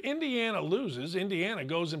 because if Indiana loses, Indiana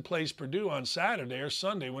goes and plays Purdue on Saturday or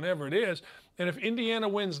Sunday, whenever it is, and if Indiana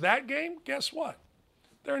wins that game, guess what?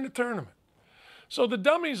 They're in the tournament. So the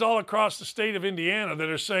dummies all across the state of Indiana that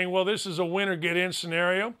are saying, well, this is a win or get in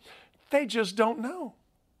scenario, they just don't know.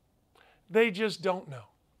 They just don't know.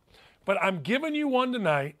 But I'm giving you one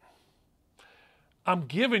tonight. I'm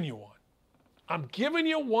giving you one. I'm giving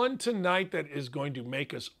you one tonight that is going to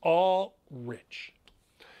make us all rich.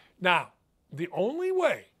 Now, the only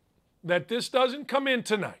way that this doesn't come in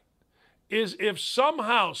tonight is if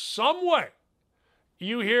somehow, some way,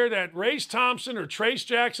 you hear that Race Thompson or Trace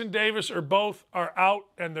Jackson Davis or both are out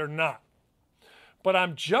and they're not. But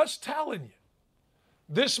I'm just telling you,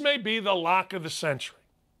 this may be the lock of the century.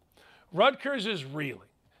 Rutgers is reeling.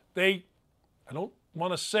 I don't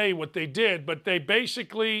want to say what they did, but they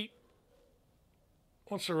basically,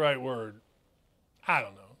 what's the right word? I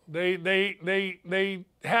don't know. They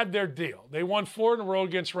had their deal. They won 4 in a row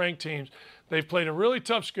against ranked teams. They've played a really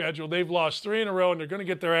tough schedule. They've lost 3 in a row, and they're going to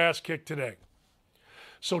get their ass kicked today.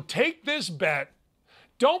 So take this bet.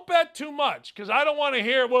 Don't bet too much, because I don't want to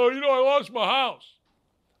hear, well, I lost my house.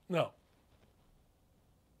 No.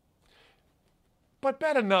 But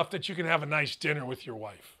bet enough that you can have a nice dinner with your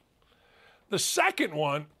wife. The second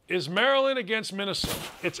one is Maryland against Minnesota.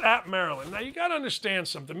 It's at Maryland. Now, you got to understand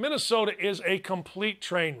something. Minnesota is a complete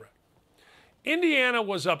train wreck. Indiana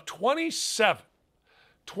was up 27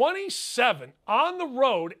 on the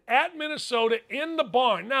road at Minnesota in the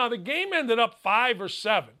barn. Now, the game ended up 5 or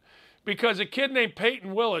 7 because a kid named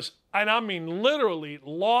Peyton Willis, and I mean literally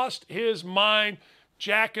lost his mind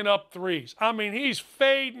jacking up threes. I mean, he's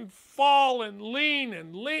fading, falling,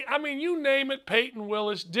 leaning. I mean, you name it, Peyton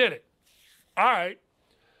Willis did it. All right.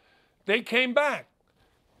 They came back.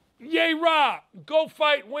 Yay, rah, go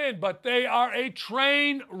fight, win, but they are a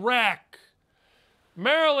train wreck.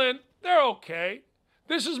 Maryland, they're okay.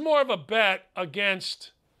 This is more of a bet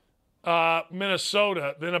against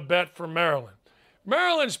Minnesota than a bet for Maryland.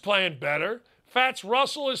 Maryland's playing better. Fats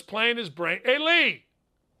Russell is playing his brain. Hey, Lee.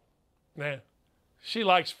 Man, she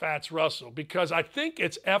likes Fats Russell because I think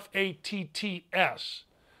it's Fatts.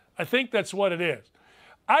 I think that's what it is.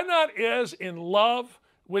 I'm not as in love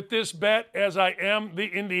with this bet as I am the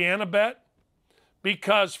Indiana bet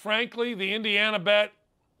because, frankly, the Indiana bet,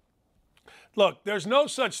 look, there's no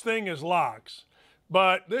such thing as locks,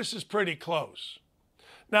 but this is pretty close.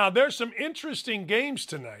 Now, there's some interesting games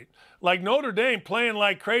tonight, like Notre Dame playing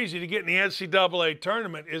like crazy to get in the NCAA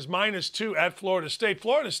tournament is -2 at Florida State.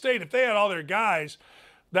 Florida State, if they had all their guys,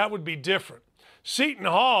 that would be different. Seton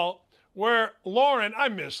Hall, where Lauren, I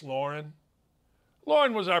miss Lauren.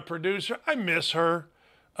 Lauren was our producer. I miss her.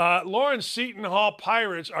 Lauren's Seton Hall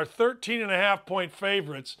Pirates are 13.5-point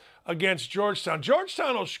favorites against Georgetown.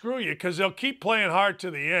 Georgetown will screw you because they'll keep playing hard to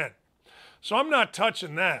the end. So I'm not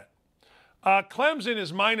touching that. Clemson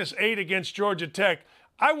is -8 against Georgia Tech.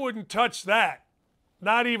 I wouldn't touch that,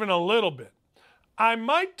 not even a little bit. I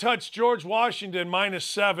might touch George Washington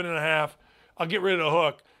 -7.5. I'll get rid of the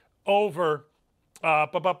hook over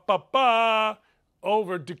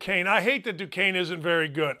over Duquesne. I hate that Duquesne isn't very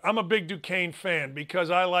good. I'm a big Duquesne fan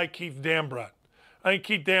because I like Keith Dambrot. I think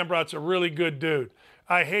Keith Dambrot's a really good dude.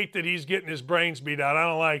 I hate that he's getting his brains beat out. I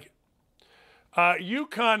don't like it.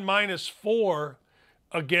 UConn -4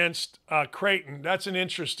 against Creighton. That's an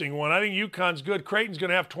interesting one. I think UConn's good. Creighton's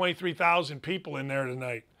going to have 23,000 people in there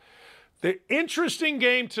tonight. The interesting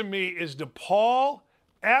game to me is DePaul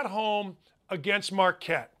at home against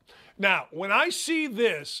Marquette. Now, when I see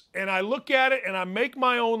this and I look at it and I make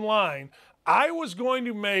my own line, I was going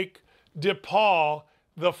to make DePaul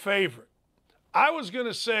the favorite. I was going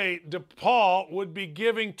to say DePaul would be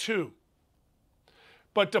giving 2.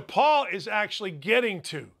 But DePaul is actually getting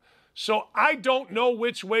 2. So I don't know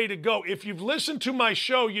which way to go. If you've listened to my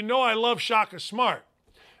show, you know I love Shaka Smart.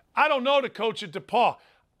 I don't know the coach at DePaul.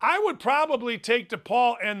 I would probably take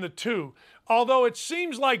DePaul and the 2, although it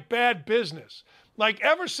seems like bad business. Like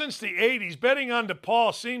ever since the 80s, betting on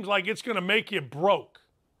DePaul seems like it's going to make you broke.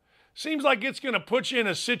 Seems like it's going to put you in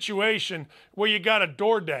a situation where you got a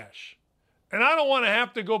DoorDash. And I don't want to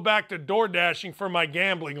have to go back to DoorDashing for my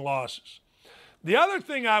gambling losses. The other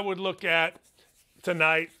thing I would look at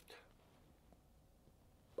tonight,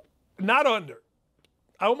 not under.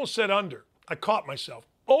 I almost said under. I caught myself.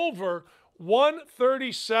 Over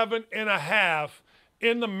 137.5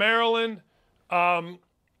 in the Maryland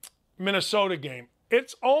Minnesota game.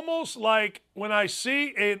 It's almost like when I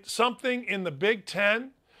see something in the Big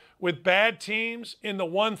Ten with bad teams in the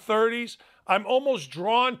 130s, I'm almost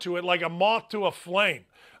drawn to it like a moth to a flame.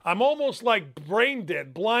 I'm almost like brain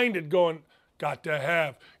dead, blinded, going, got to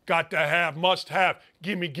have, must have,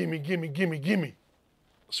 gimme, gimme, gimme, gimme, gimme.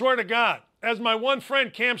 Swear to God, as my one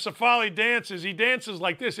friend Cam Safali dances, he dances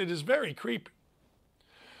like this. It is very creepy.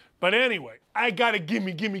 But anyway, I got to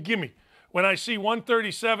gimme, gimme, gimme when I see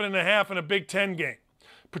 137.5 in a Big Ten game,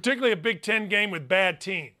 particularly a Big Ten game with bad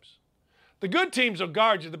teams. The good teams will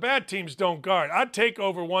guard you. The bad teams don't guard. I'd take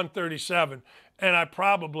over 137, and I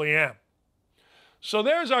probably am. So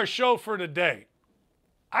there's our show for today.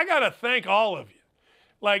 I got to thank all of you.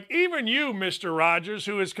 Like even you, Mr. Rogers,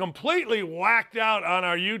 who is completely whacked out on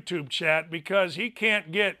our YouTube chat because he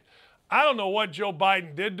can't get, I don't know what Joe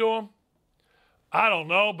Biden did to him. I don't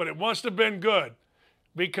know, but it must have been good.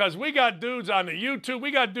 Because we got dudes on the YouTube,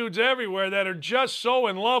 we got dudes everywhere that are just so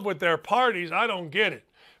in love with their parties, I don't get it.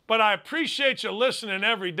 But I appreciate you listening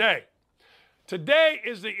every day. Today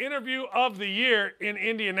is the interview of the year in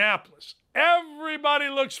Indianapolis. Everybody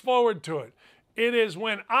looks forward to it. It is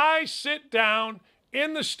when I sit down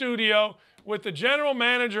in the studio with the general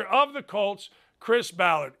manager of the Colts, Chris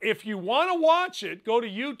Ballard. If you want to watch it, go to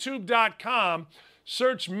youtube.com,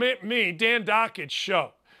 search me, Dan Dakich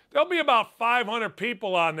Show. There'll be about 500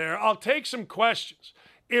 people on there. I'll take some questions.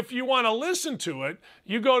 If you want to listen to it,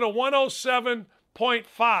 you go to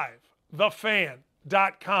 107.5,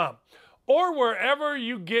 thefan.com, or wherever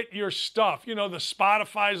you get your stuff. You know, the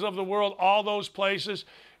Spotifys of the world, all those places.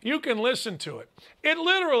 You can listen to it. It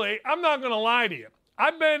literally, I'm not going to lie to you,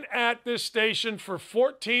 I've been at this station for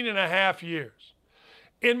 14 and a half years.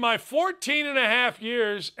 In my 14 and a half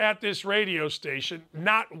years at this radio station,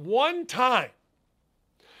 not one time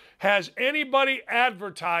has anybody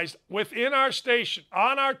advertised within our station,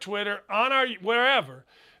 on our Twitter, on our wherever,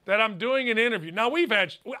 that I'm doing an interview. Now, we've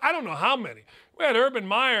had, I don't know how many. We had Urban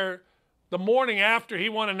Meyer the morning after he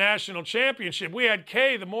won a national championship. We had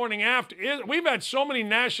Kay the morning after. We've had so many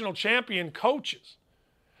national champion coaches.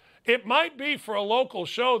 It might be, for a local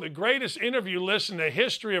show, the greatest interview list in the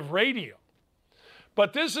history of radio.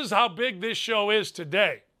 But this is how big this show is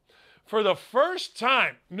today. For the first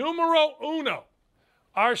time, numero uno,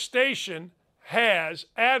 our station has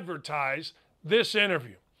advertised this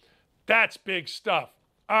interview. That's big stuff.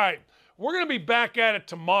 All right, we're going to be back at it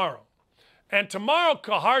tomorrow. And tomorrow,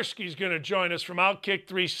 Kaharski's going to join us from Outkick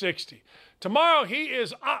 360. Tomorrow, he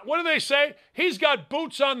is, what do they say? He's got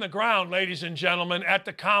boots on the ground, ladies and gentlemen, at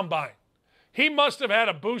the Combine. He must have had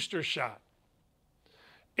a booster shot.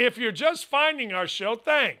 If you're just finding our show,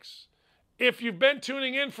 thanks. If you've been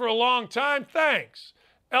tuning in for a long time, thanks.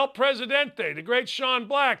 El Presidente, the great Sean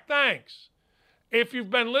Black, thanks. If you've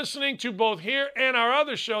been listening to both here and our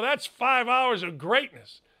other show, that's 5 hours of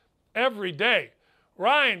greatness every day.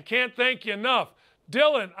 Ryan, can't thank you enough.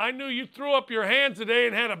 Dylan, I knew you threw up your hands today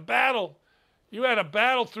and had a battle. You had a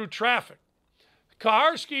battle through traffic.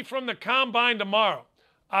 Kaharski from the Combine tomorrow.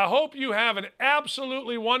 I hope you have an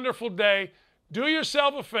absolutely wonderful day. Do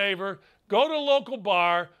yourself a favor. Go to a local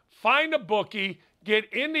bar, find a bookie, get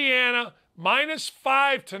Indiana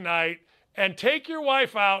 -5 tonight, and take your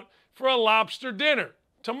wife out for a lobster dinner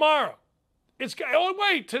tomorrow. Oh,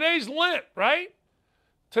 wait, today's Lent, right?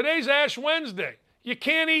 Today's Ash Wednesday. You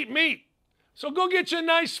can't eat meat. So go get you a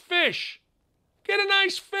nice fish. Get a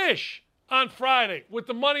nice fish on Friday with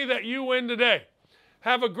the money that you win today.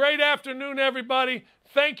 Have a great afternoon, everybody.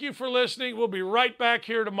 Thank you for listening. We'll be right back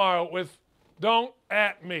here tomorrow with Don't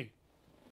At Me.